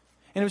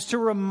 And it was to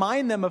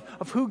remind them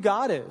of who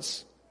God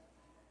is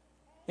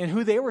and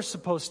who they were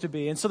supposed to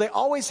be. And so they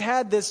always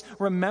had this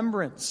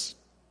remembrance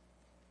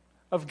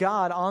of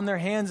God on their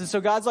hands. And so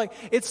God's like,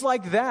 it's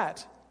like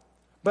that,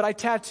 but I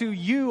tattoo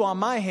you on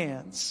my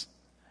hands.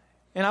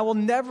 And I will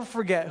never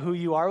forget who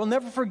you are. I will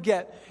never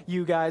forget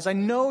you guys. I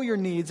know your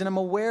needs, and I'm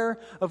aware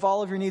of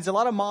all of your needs. A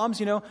lot of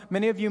moms,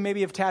 many of you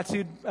maybe have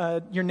tattooed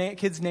your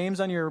kids'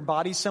 names on your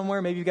body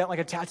somewhere. Maybe you've got like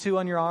a tattoo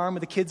on your arm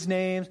with the kids'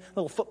 names,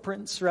 little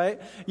footprints,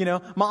 right?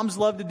 Moms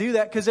love to do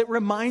that because it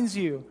reminds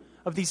you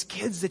of these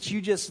kids that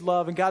you just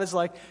love. And God is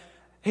like,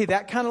 hey,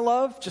 that kind of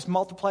love, just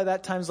multiply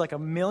that times like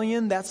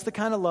 1,000,000. That's the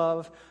kind of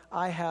love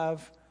I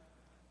have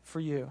for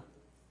you.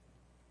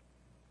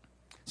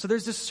 So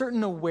there's this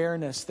certain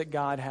awareness that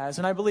God has.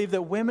 And I believe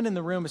that women in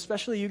the room,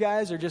 especially you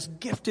guys, are just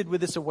gifted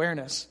with this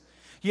awareness.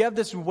 You have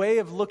this way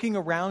of looking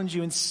around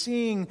you and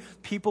seeing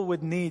people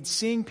with needs,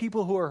 seeing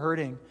people who are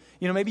hurting.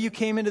 Maybe you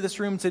came into this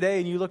room today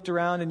and you looked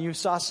around and you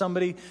saw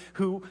somebody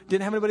who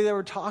didn't have anybody they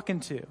were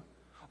talking to.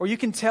 Or you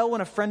can tell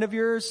when a friend of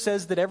yours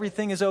says that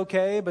everything is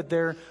okay, but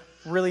they're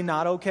really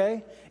not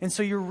okay. And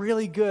so you're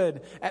really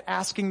good at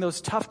asking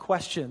those tough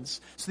questions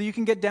so that you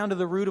can get down to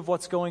the root of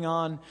what's going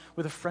on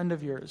with a friend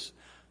of yours.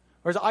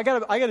 Whereas I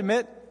gotta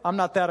admit, I'm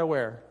not that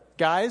aware.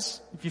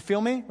 Guys, if you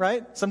feel me,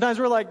 right? Sometimes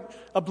we're like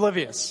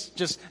oblivious.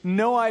 Just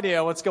no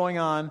idea what's going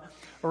on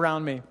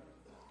around me.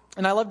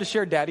 And I love to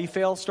share daddy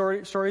fail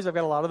stories. I've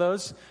got a lot of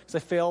those because I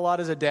fail a lot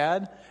as a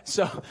dad.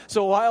 So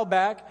a while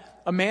back,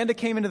 Amanda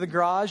came into the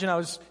garage and I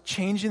was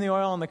changing the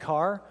oil on the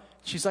car.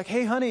 She's like,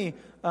 "Hey, honey,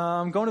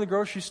 I'm going to the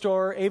grocery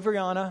store.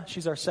 Avriana,"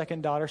 she's our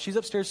second daughter. She's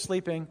upstairs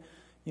sleeping.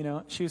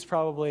 She was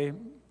probably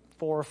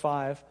 4 or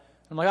 5.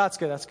 I'm like, "Oh,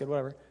 that's good,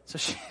 whatever." So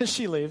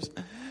she leaves.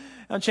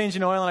 I'm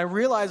changing oil, and I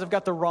realize I've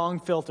got the wrong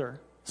filter.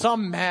 So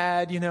I'm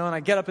mad, and I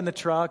get up in the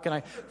truck, and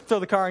I throw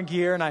the car in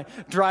gear, and I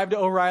drive to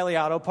O'Reilly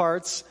Auto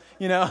Parts,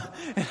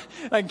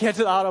 I get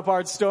to the auto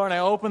parts store, and I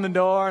open the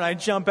door, and I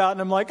jump out,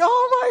 and I'm like,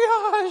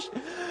 "Oh, my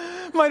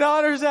gosh, my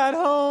daughter's at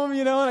home,"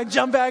 and I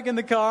jump back in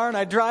the car, and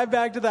I drive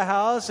back to the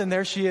house, and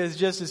there she is,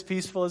 just as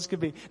peaceful as could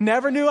be.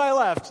 Never knew I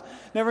left.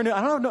 Never knew.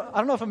 I don't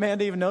know if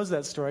Amanda even knows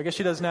that story. I guess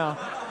she does now.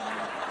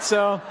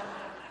 So...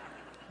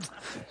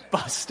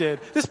 busted.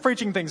 This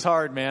preaching thing's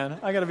hard, man.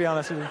 I got to be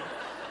honest with you.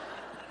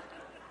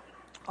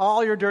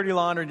 All your dirty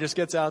laundry just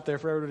gets out there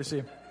for everybody to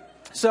see.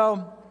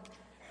 So,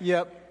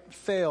 yep,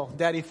 fail.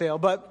 Daddy fail.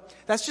 But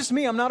that's just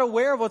me. I'm not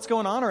aware of what's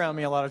going on around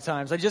me a lot of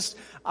times. I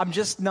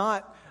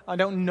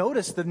don't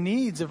notice the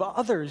needs of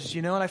others,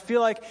 and I feel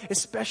like,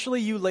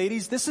 especially you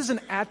ladies, this is an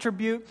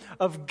attribute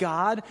of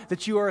God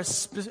that you are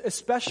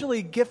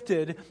especially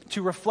gifted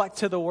to reflect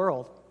to the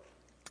world.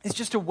 It's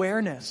just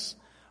awareness.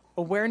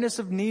 Awareness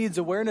of needs,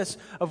 awareness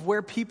of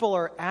where people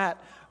are at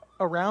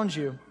around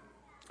you.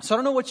 So I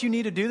don't know what you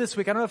need to do this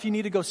week. I don't know if you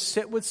need to go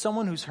sit with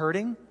someone who's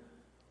hurting.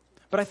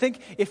 But I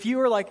think if you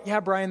are like, "Yeah,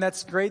 Brian,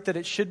 that's great that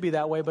it should be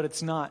that way, but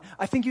it's not."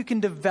 I think you can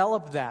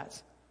develop that.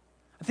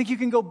 I think you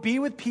can go be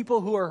with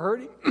people who are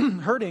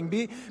hurting.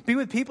 Be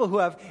with people who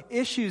have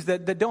issues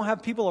that don't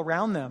have people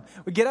around them.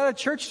 We get out of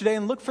church today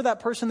and look for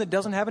that person that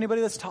doesn't have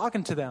anybody that's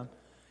talking to them.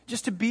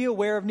 Just to be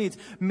aware of needs.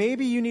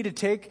 Maybe you need to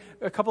take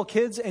a couple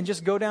kids and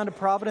just go down to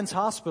Providence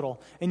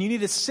Hospital. And you need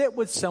to sit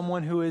with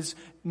someone who is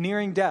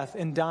nearing death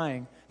and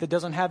dying that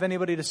doesn't have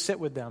anybody to sit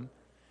with them.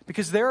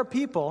 Because there are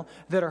people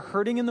that are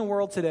hurting in the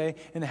world today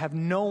and they have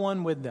no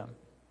one with them.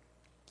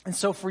 And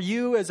so for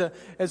you as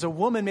a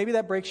woman, maybe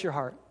that breaks your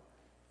heart.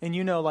 And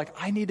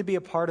I need to be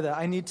a part of that.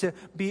 I need to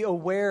be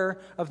aware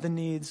of the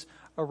needs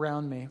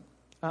around me.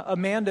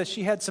 Amanda,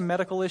 she had some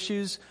medical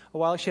issues a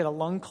while. She had a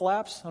lung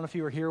collapse. I don't know if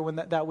you were here when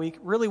that week.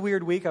 Really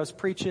weird week. I was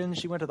preaching.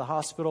 She went to the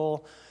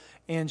hospital.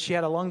 and she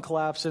had a lung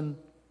collapse. And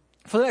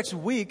for the next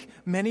week,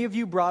 many of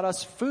you brought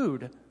us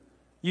food.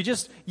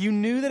 You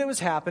knew that it was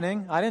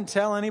happening. I didn't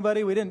tell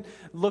anybody. We didn't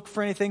look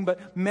for anything,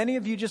 but many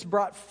of you just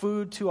brought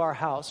food to our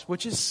house,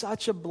 which is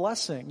such a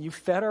blessing. You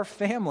fed our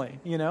family,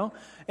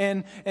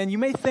 and you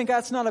may think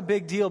that's not a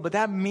big deal, but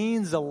that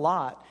means a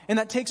lot. And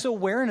that takes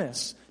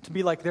awareness to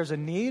be like, there's a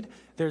need,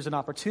 there's an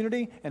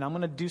opportunity, and I'm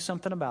going to do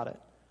something about it.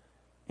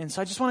 And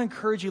so I just want to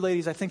encourage you,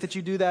 ladies. I think that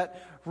you do that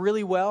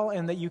really well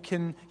and that you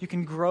can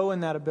grow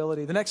in that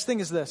ability. The next thing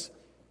is this: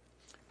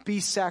 be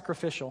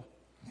sacrificial.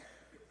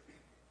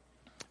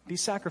 Be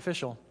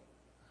sacrificial.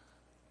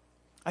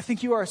 I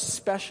think you are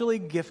especially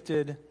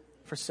gifted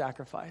for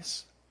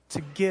sacrifice,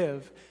 to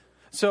give.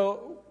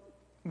 So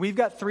we've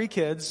got 3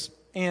 kids,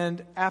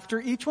 and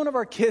after each one of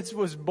our kids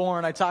was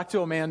born, I talked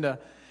to Amanda,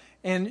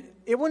 and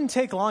it wouldn't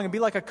take long. It'd be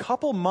like a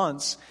couple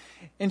months,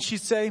 and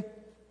she'd say,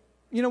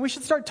 we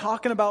should start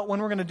talking about when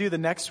we're going to do the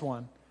next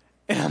one.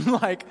 And I'm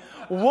like,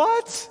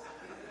 what?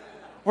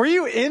 Were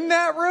you in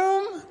that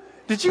room?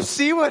 Did you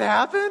see what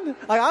happened?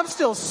 Like, I'm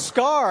still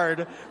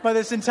scarred by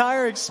this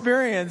entire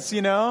experience,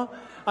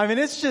 I mean,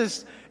 it's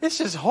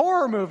just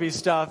horror movie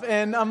stuff.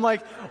 And I'm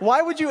like,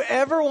 why would you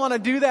ever want to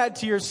do that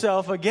to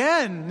yourself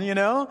again,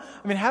 I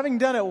mean, having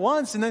done it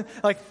once and then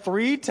like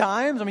 3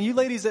 times. I mean, you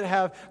ladies that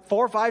have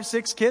 4, 5,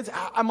 6 kids,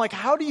 I'm like,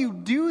 how do you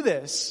do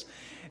this?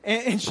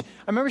 And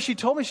I remember she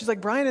told me, she's like,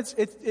 Brian,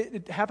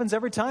 it happens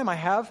every time I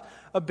have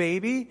a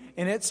baby,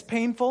 and it's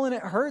painful and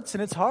it hurts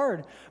and it's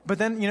hard. But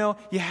then,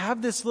 you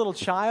have this little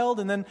child,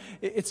 and then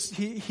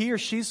he or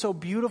she's so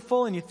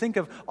beautiful, and you think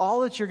of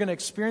all that you're going to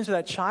experience with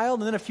that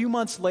child, and then a few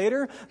months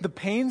later, the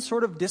pain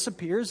sort of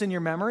disappears in your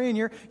memory, and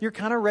you're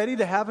kind of ready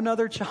to have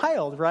another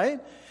child,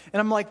 right? And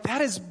I'm like, that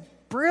is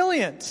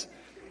brilliant.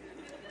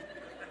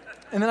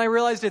 And then I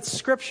realized it's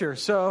Scripture.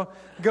 So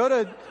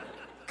go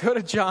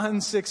to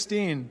John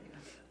 16.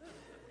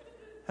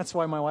 That's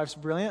why my wife's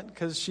brilliant,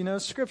 because she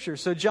knows Scripture.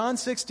 So John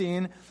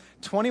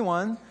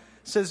 16:21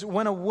 says,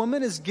 when a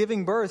woman is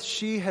giving birth,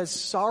 she has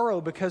sorrow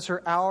because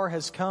her hour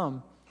has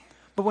come.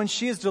 But when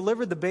she has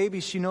delivered the baby,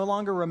 she no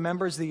longer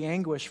remembers the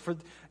anguish for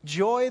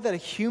joy that a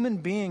human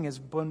being has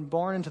been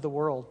born into the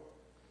world.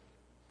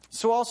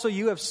 So also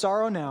you have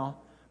sorrow now,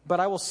 but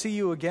I will see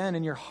you again,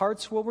 and your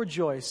hearts will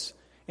rejoice,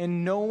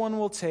 and no one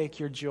will take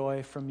your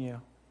joy from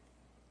you.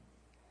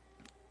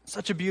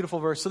 Such a beautiful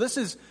verse. So this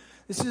is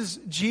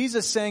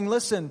Jesus saying,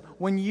 listen,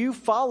 when you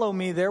follow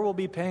me, there will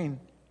be pain.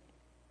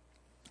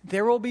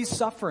 There will be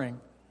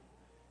suffering.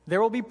 There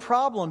will be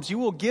problems. You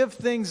will give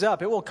things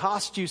up. It will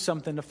cost you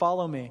something to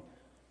follow me.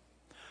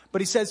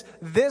 But he says,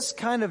 this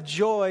kind of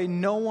joy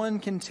no one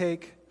can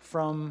take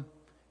from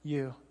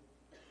you.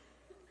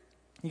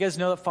 You guys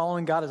know that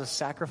following God is a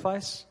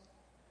sacrifice?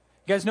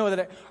 You guys know that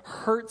it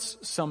hurts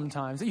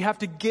sometimes, that you have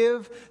to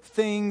give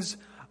things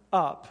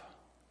up.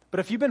 But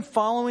if you've been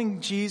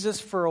following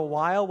Jesus for a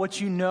while, what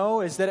you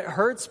know is that it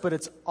hurts, but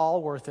it's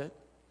all worth it.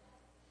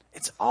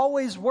 It's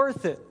always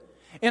worth it.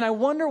 And I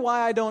wonder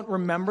why I don't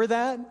remember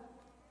that.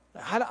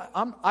 I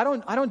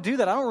don't do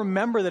that. I don't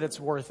remember that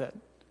it's worth it.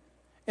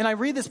 And I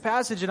read this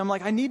passage and I'm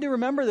like, I need to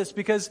remember this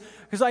because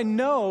I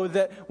know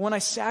that when I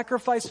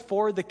sacrifice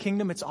for the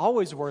kingdom, it's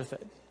always worth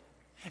it.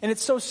 And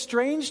it's so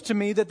strange to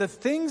me that the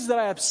things that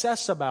I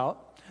obsess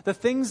about, the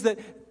things that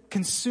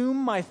consume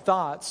my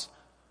thoughts,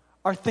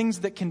 are things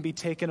that can be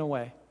taken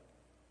away.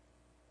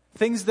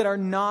 Things that are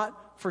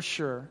not for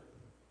sure.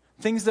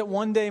 Things that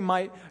one day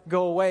might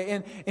go away.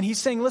 And he's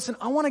saying, listen,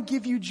 I want to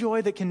give you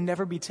joy that can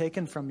never be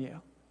taken from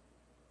you.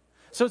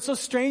 So it's so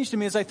strange to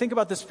me as I think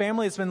about this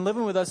family that's been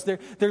living with us.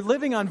 They're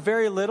living on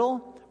very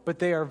little, but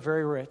they are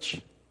very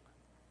rich.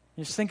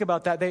 You just think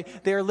about that.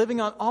 They are living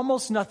on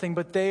almost nothing,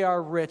 but they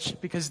are rich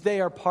because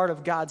they are part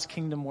of God's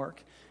kingdom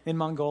work in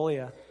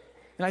Mongolia.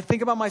 And I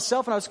think about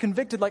myself and I was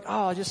convicted like,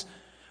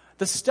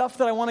 the stuff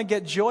that I want to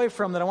get joy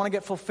from, that I want to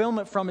get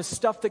fulfillment from, is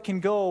stuff that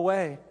can go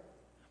away.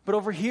 But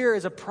over here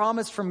is a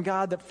promise from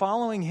God that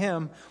following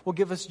Him will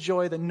give us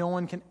joy that no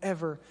one can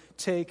ever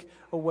take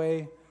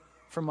away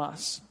from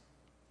us.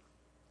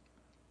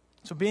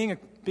 So being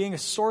a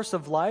source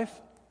of life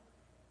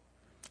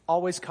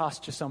always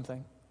costs you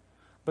something,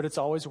 but it's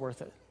always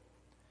worth it.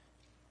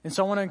 And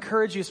so I want to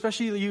encourage you,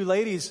 especially you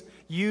ladies,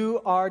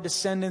 you are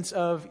descendants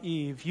of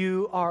Eve.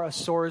 You are a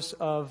source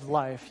of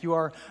life. You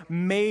are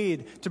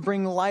made to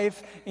bring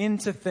life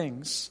into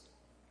things.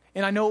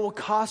 And I know it will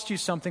cost you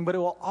something, but it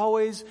will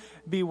always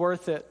be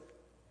worth it.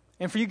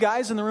 And for you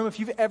guys in the room, if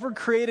you've ever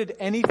created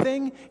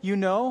anything, you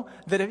know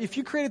that if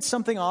you created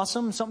something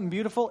awesome, something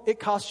beautiful, it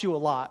costs you a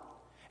lot.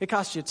 It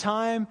costs you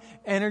time,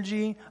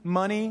 energy,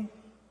 money,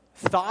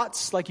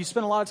 thoughts. Like you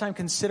spend a lot of time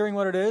considering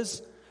what it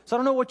is. So I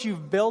don't know what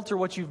you've built or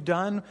what you've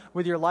done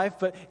with your life,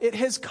 but it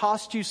has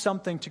cost you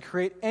something to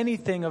create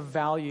anything of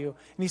value.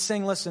 And he's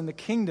saying, listen, the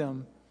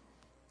kingdom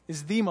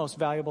is the most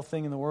valuable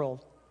thing in the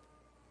world.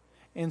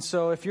 And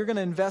so if you're going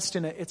to invest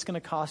in it, it's going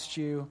to cost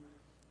you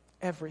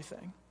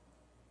everything.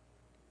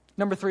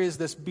 Number 3 is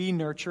this: be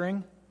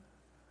nurturing.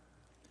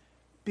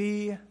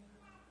 Be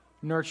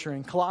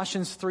nurturing.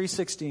 Colossians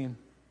 3:16.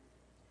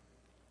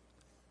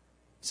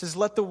 It says,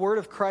 let the word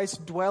of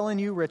Christ dwell in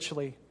you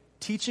richly,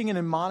 teaching and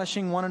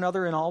admonishing one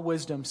another in all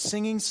wisdom,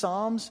 singing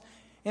psalms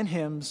and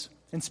hymns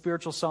and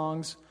spiritual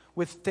songs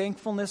with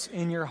thankfulness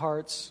in your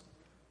hearts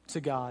to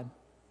God.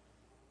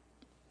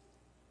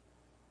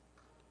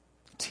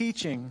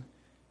 Teaching,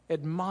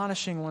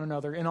 admonishing one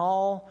another in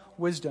all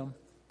wisdom.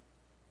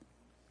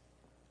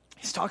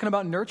 He's talking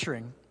about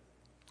nurturing.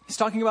 He's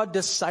talking about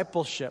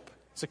discipleship.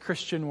 It's a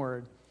Christian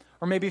word.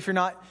 Or maybe if you're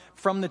not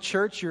from the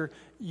church, you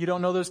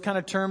don't know those kind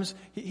of terms.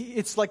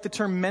 It's like the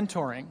term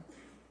mentoring.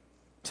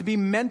 To be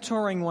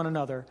mentoring one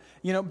another.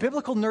 You know,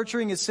 biblical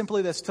nurturing is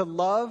simply this: to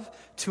love,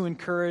 to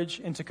encourage,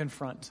 and to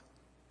confront.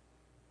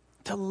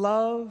 To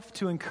love,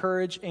 to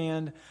encourage,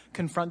 and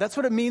confront. That's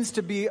what it means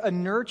to be a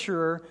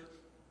nurturer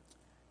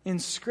in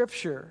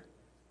Scripture.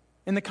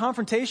 In the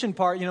confrontation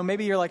part, you know,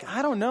 maybe you're like,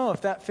 I don't know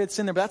if that fits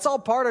in there, but that's all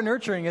part of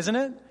nurturing, isn't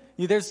it?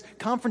 There's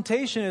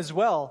confrontation as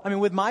well. I mean,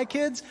 with my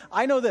kids,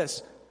 I know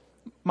this.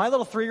 My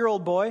little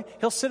 3-year-old boy,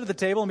 he'll sit at the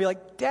table and be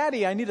like,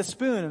 Daddy, I need a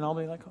spoon. And I'll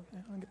be like, okay,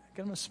 I'll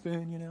get him a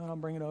spoon, you know, and I'll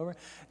bring it over.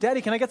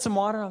 Daddy, can I get some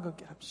water? I'll go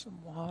get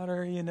some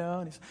water, you know.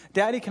 And he's,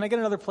 Daddy, can I get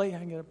another plate? I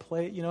can get a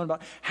plate, you know. And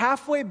about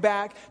halfway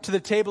back to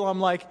the table, I'm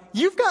like,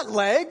 you've got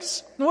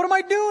legs. What am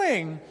I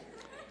doing?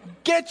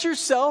 Get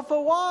yourself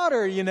a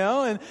water, you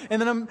know.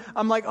 And then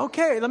I'm like,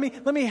 okay, let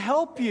me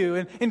help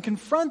you and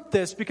confront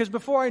this, because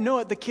before I know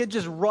it, the kid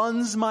just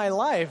runs my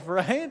life,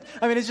 right?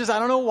 I mean, it's just, I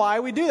don't know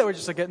why we do that. We're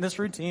just like getting this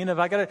routine of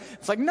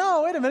it's like,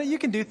 no, wait a minute, you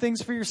can do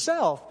things for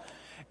yourself.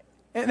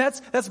 And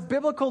that's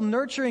biblical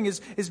nurturing,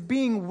 is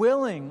being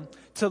willing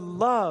to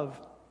love,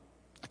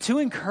 to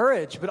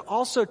encourage, but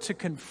also to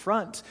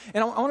confront.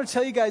 And I want to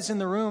tell you guys in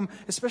the room,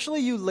 especially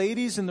you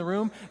ladies in the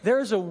room, there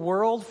is a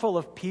world full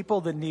of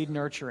people that need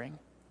nurturing.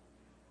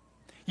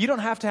 You don't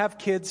have to have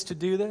kids to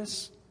do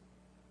this.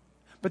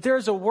 But there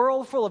is a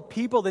world full of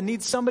people that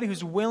need somebody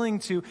who's willing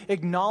to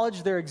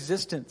acknowledge their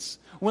existence,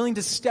 willing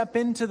to step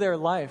into their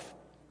life,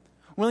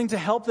 willing to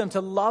help them,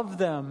 to love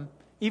them,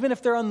 even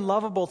if they're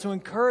unlovable, to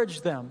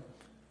encourage them,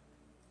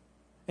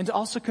 and to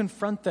also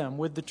confront them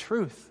with the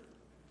truth.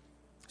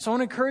 So I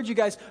want to encourage you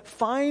guys,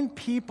 find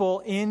people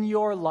in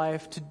your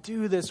life to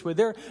do this with.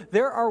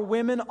 There are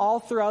women all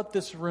throughout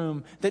this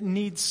room that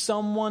need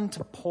someone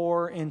to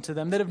pour into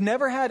them, that have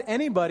never had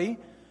anybody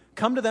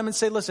come to them and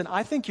say, listen,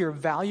 I think you're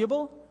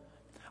valuable.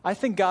 I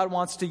think God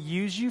wants to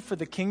use you for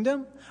the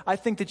kingdom. I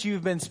think that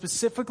you've been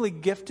specifically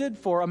gifted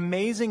for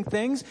amazing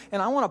things,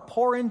 and I want to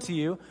pour into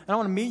you, and I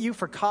want to meet you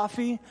for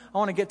coffee. I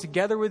want to get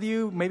together with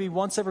you maybe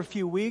once every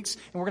few weeks,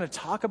 and we're going to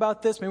talk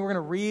about this. Maybe we're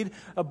going to read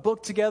a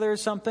book together or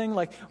something.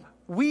 Like,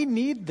 we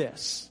need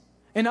this.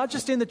 And not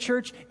just in the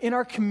church, in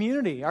our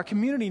community. Our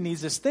community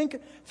needs this.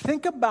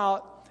 Think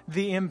about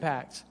the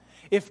impact.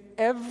 If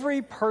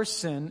every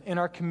person in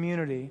our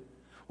community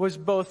was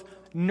both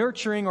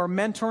nurturing or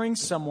mentoring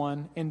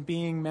someone and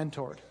being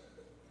mentored.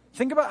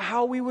 Think about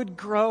how we would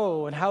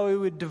grow and how we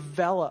would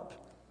develop.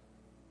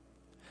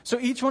 So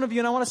each one of you,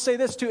 and I want to say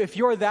this too, if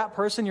you're that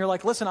person, you're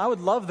like, listen, I would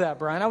love that,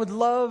 Brian. I would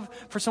love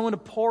for someone to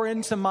pour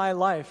into my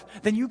life.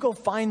 Then you go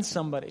find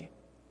somebody.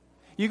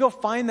 You go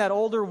find that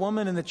older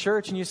woman in the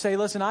church and you say,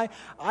 listen, I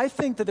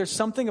think that there's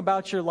something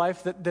about your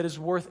life that is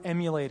worth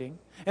emulating.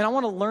 And I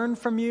want to learn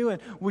from you.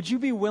 And would you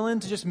be willing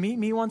to just meet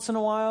me once in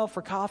a while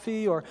for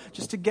coffee or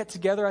just to get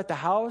together at the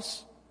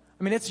house?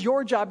 I mean, it's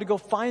your job to go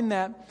find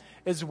that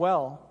as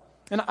well.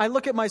 And I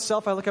look at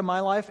myself, I look at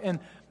my life, and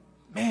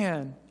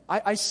man,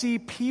 I see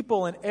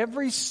people in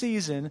every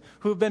season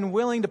who have been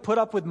willing to put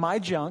up with my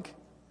junk,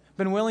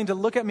 been willing to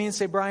look at me and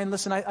say, Brian,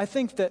 listen, I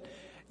think that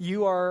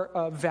you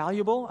are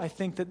valuable. I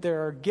think that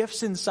there are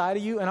gifts inside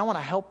of you, and I want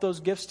to help those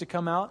gifts to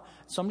come out.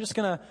 So I'm just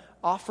going to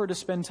offer to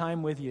spend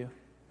time with you.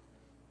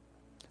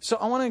 So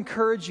I want to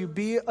encourage you,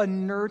 be a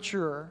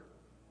nurturer.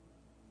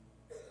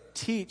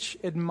 Teach,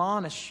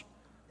 admonish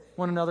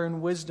one another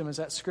in wisdom, as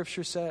that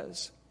scripture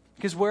says.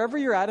 Because wherever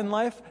you're at in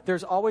life,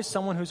 there's always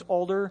someone who's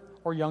older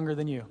or younger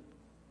than you.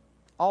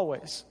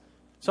 Always.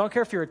 So I don't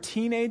care if you're a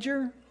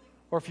teenager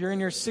or if you're in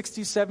your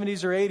 60s,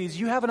 70s, or 80s,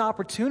 you have an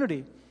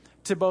opportunity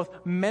to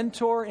both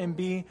mentor and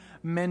be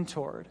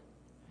mentored.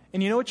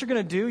 And you know what you're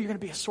going to do? You're going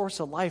to be a source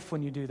of life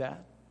when you do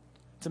that.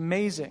 It's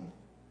amazing.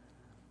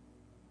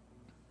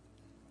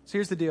 So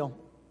here's the deal.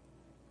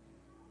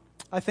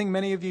 I think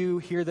many of you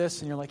hear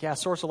this and you're like, yeah,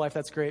 source of life,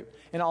 that's great.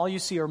 And all you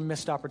see are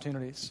missed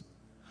opportunities.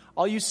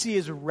 All you see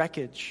is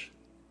wreckage.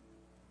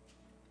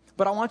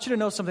 But I want you to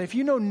know something. If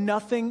you know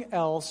nothing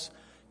else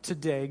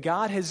today,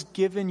 God has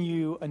given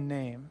you a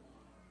name.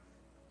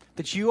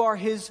 That you are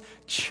His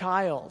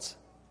child.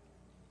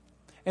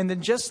 And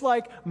then just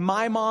like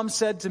my mom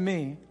said to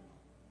me,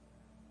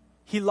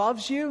 He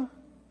loves you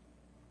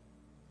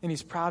and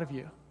He's proud of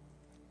you.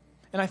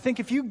 And I think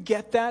if you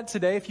get that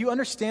today, if you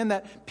understand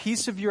that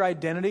piece of your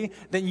identity,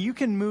 then you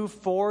can move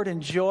forward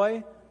in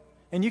joy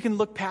and you can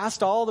look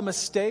past all the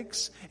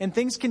mistakes and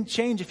things can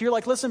change. If you're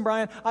like, listen,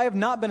 Brian, I have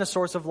not been a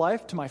source of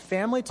life to my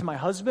family, to my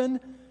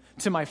husband,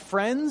 to my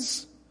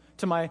friends,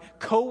 to my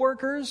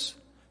coworkers,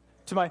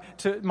 to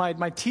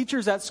my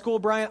teachers at school,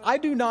 Brian, I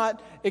do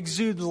not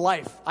exude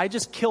life. I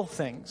just kill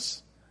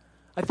things.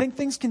 I think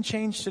things can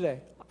change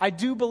today. I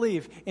do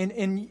believe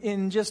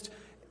in just,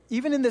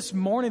 even in this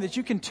morning, that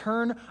you can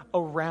turn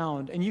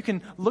around and you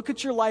can look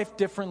at your life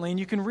differently and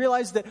you can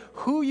realize that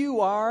who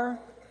you are,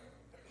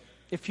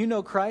 if you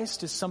know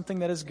Christ, is something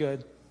that is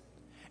good.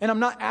 And I'm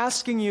not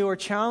asking you or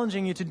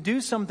challenging you to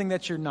do something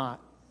that you're not.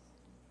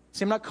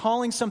 See, I'm not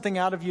calling something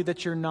out of you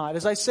that you're not.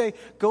 As I say,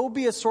 go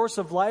be a source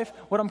of life,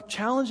 what I'm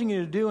challenging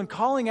you to do and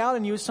calling out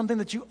in you is something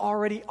that you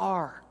already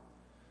are.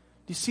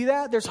 Do you see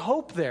that? There's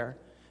hope there.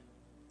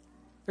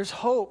 There's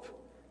hope.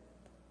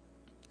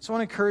 So I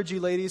want to encourage you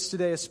ladies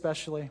today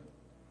especially.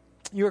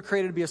 You are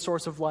created to be a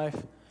source of life.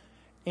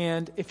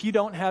 And if you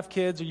don't have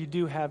kids or you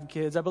do have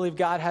kids, I believe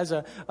God has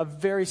a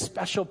very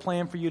special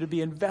plan for you to be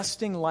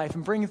investing life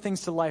and bringing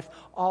things to life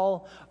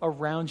all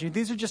around you.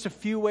 These are just a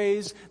few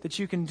ways that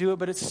you can do it,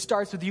 but it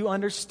starts with you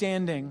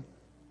understanding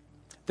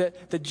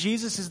that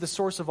Jesus is the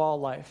source of all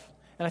life.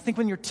 And I think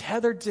when you're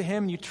tethered to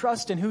Him, you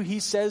trust in who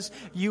He says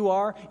you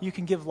are, you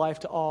can give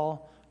life to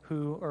all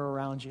who are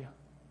around you.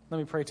 Let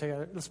me pray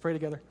together. Let's pray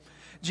together.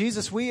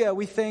 Jesus,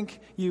 we thank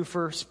you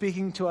for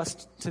speaking to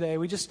us today.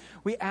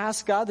 We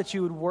ask, God, that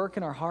you would work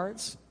in our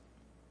hearts.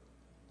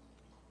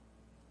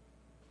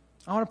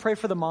 I want to pray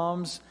for the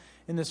moms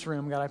in this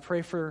room, God. I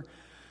pray for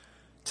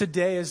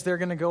today as they're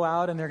going to go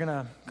out and they're going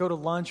to go to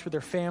lunch with their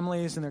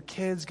families and their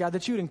kids, God,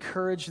 that you would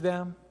encourage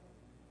them.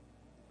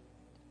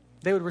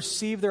 They would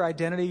receive their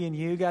identity in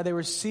you, God. They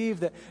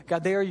receive that,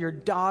 God, they are your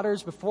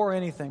daughters before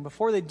anything,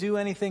 before they do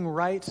anything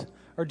right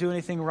or do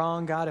anything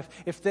wrong, God.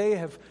 If they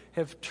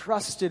have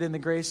trusted in the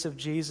grace of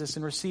Jesus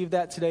and received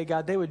that today,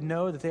 God, they would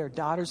know that they are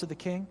daughters of the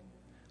King.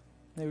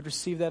 They would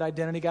receive that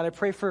identity. God, I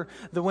pray for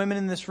the women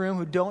in this room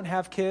who don't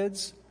have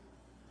kids.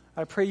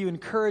 I pray you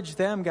encourage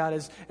them, God,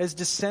 as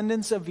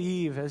descendants of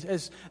Eve,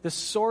 as the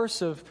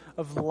source of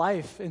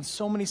life in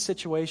so many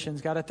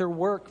situations, God, at their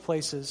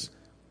workplaces,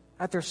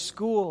 at their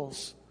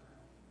schools,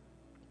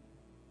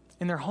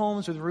 in their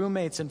homes with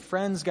roommates and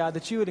friends, God,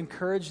 that you would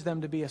encourage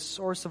them to be a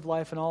source of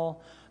life in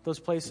all those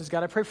places.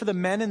 God, I pray for the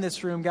men in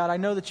this room. God, I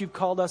know that you've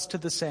called us to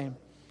the same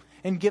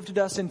and gifted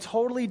us in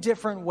totally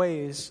different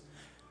ways,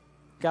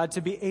 God,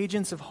 to be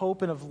agents of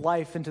hope and of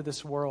life into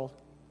this world.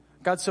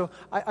 God, so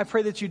I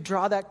pray that you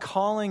draw that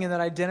calling and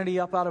that identity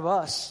up out of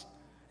us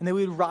and that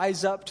we would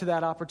rise up to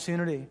that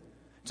opportunity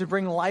to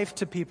bring life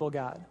to people,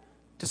 God,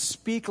 to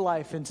speak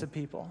life into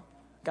people,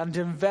 God, and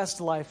to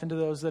invest life into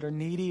those that are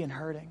needy and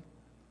hurting.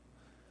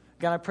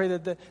 God, I pray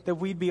that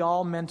we'd be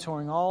all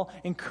mentoring, all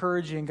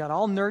encouraging, God,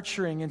 all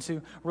nurturing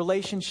into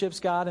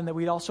relationships, God, and that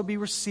we'd also be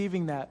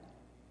receiving that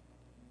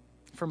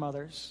from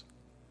others.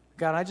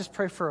 God, I just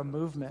pray for a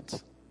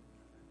movement.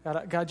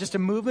 God, just a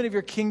movement of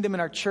your kingdom in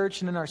our church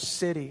and in our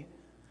city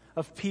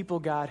of people,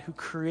 God, who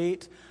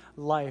create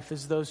life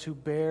as those who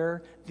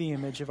bear the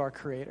image of our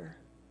Creator.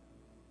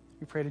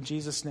 We pray in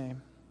Jesus'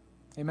 name.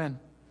 Amen.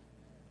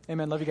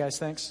 Amen. Love you guys.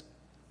 Thanks.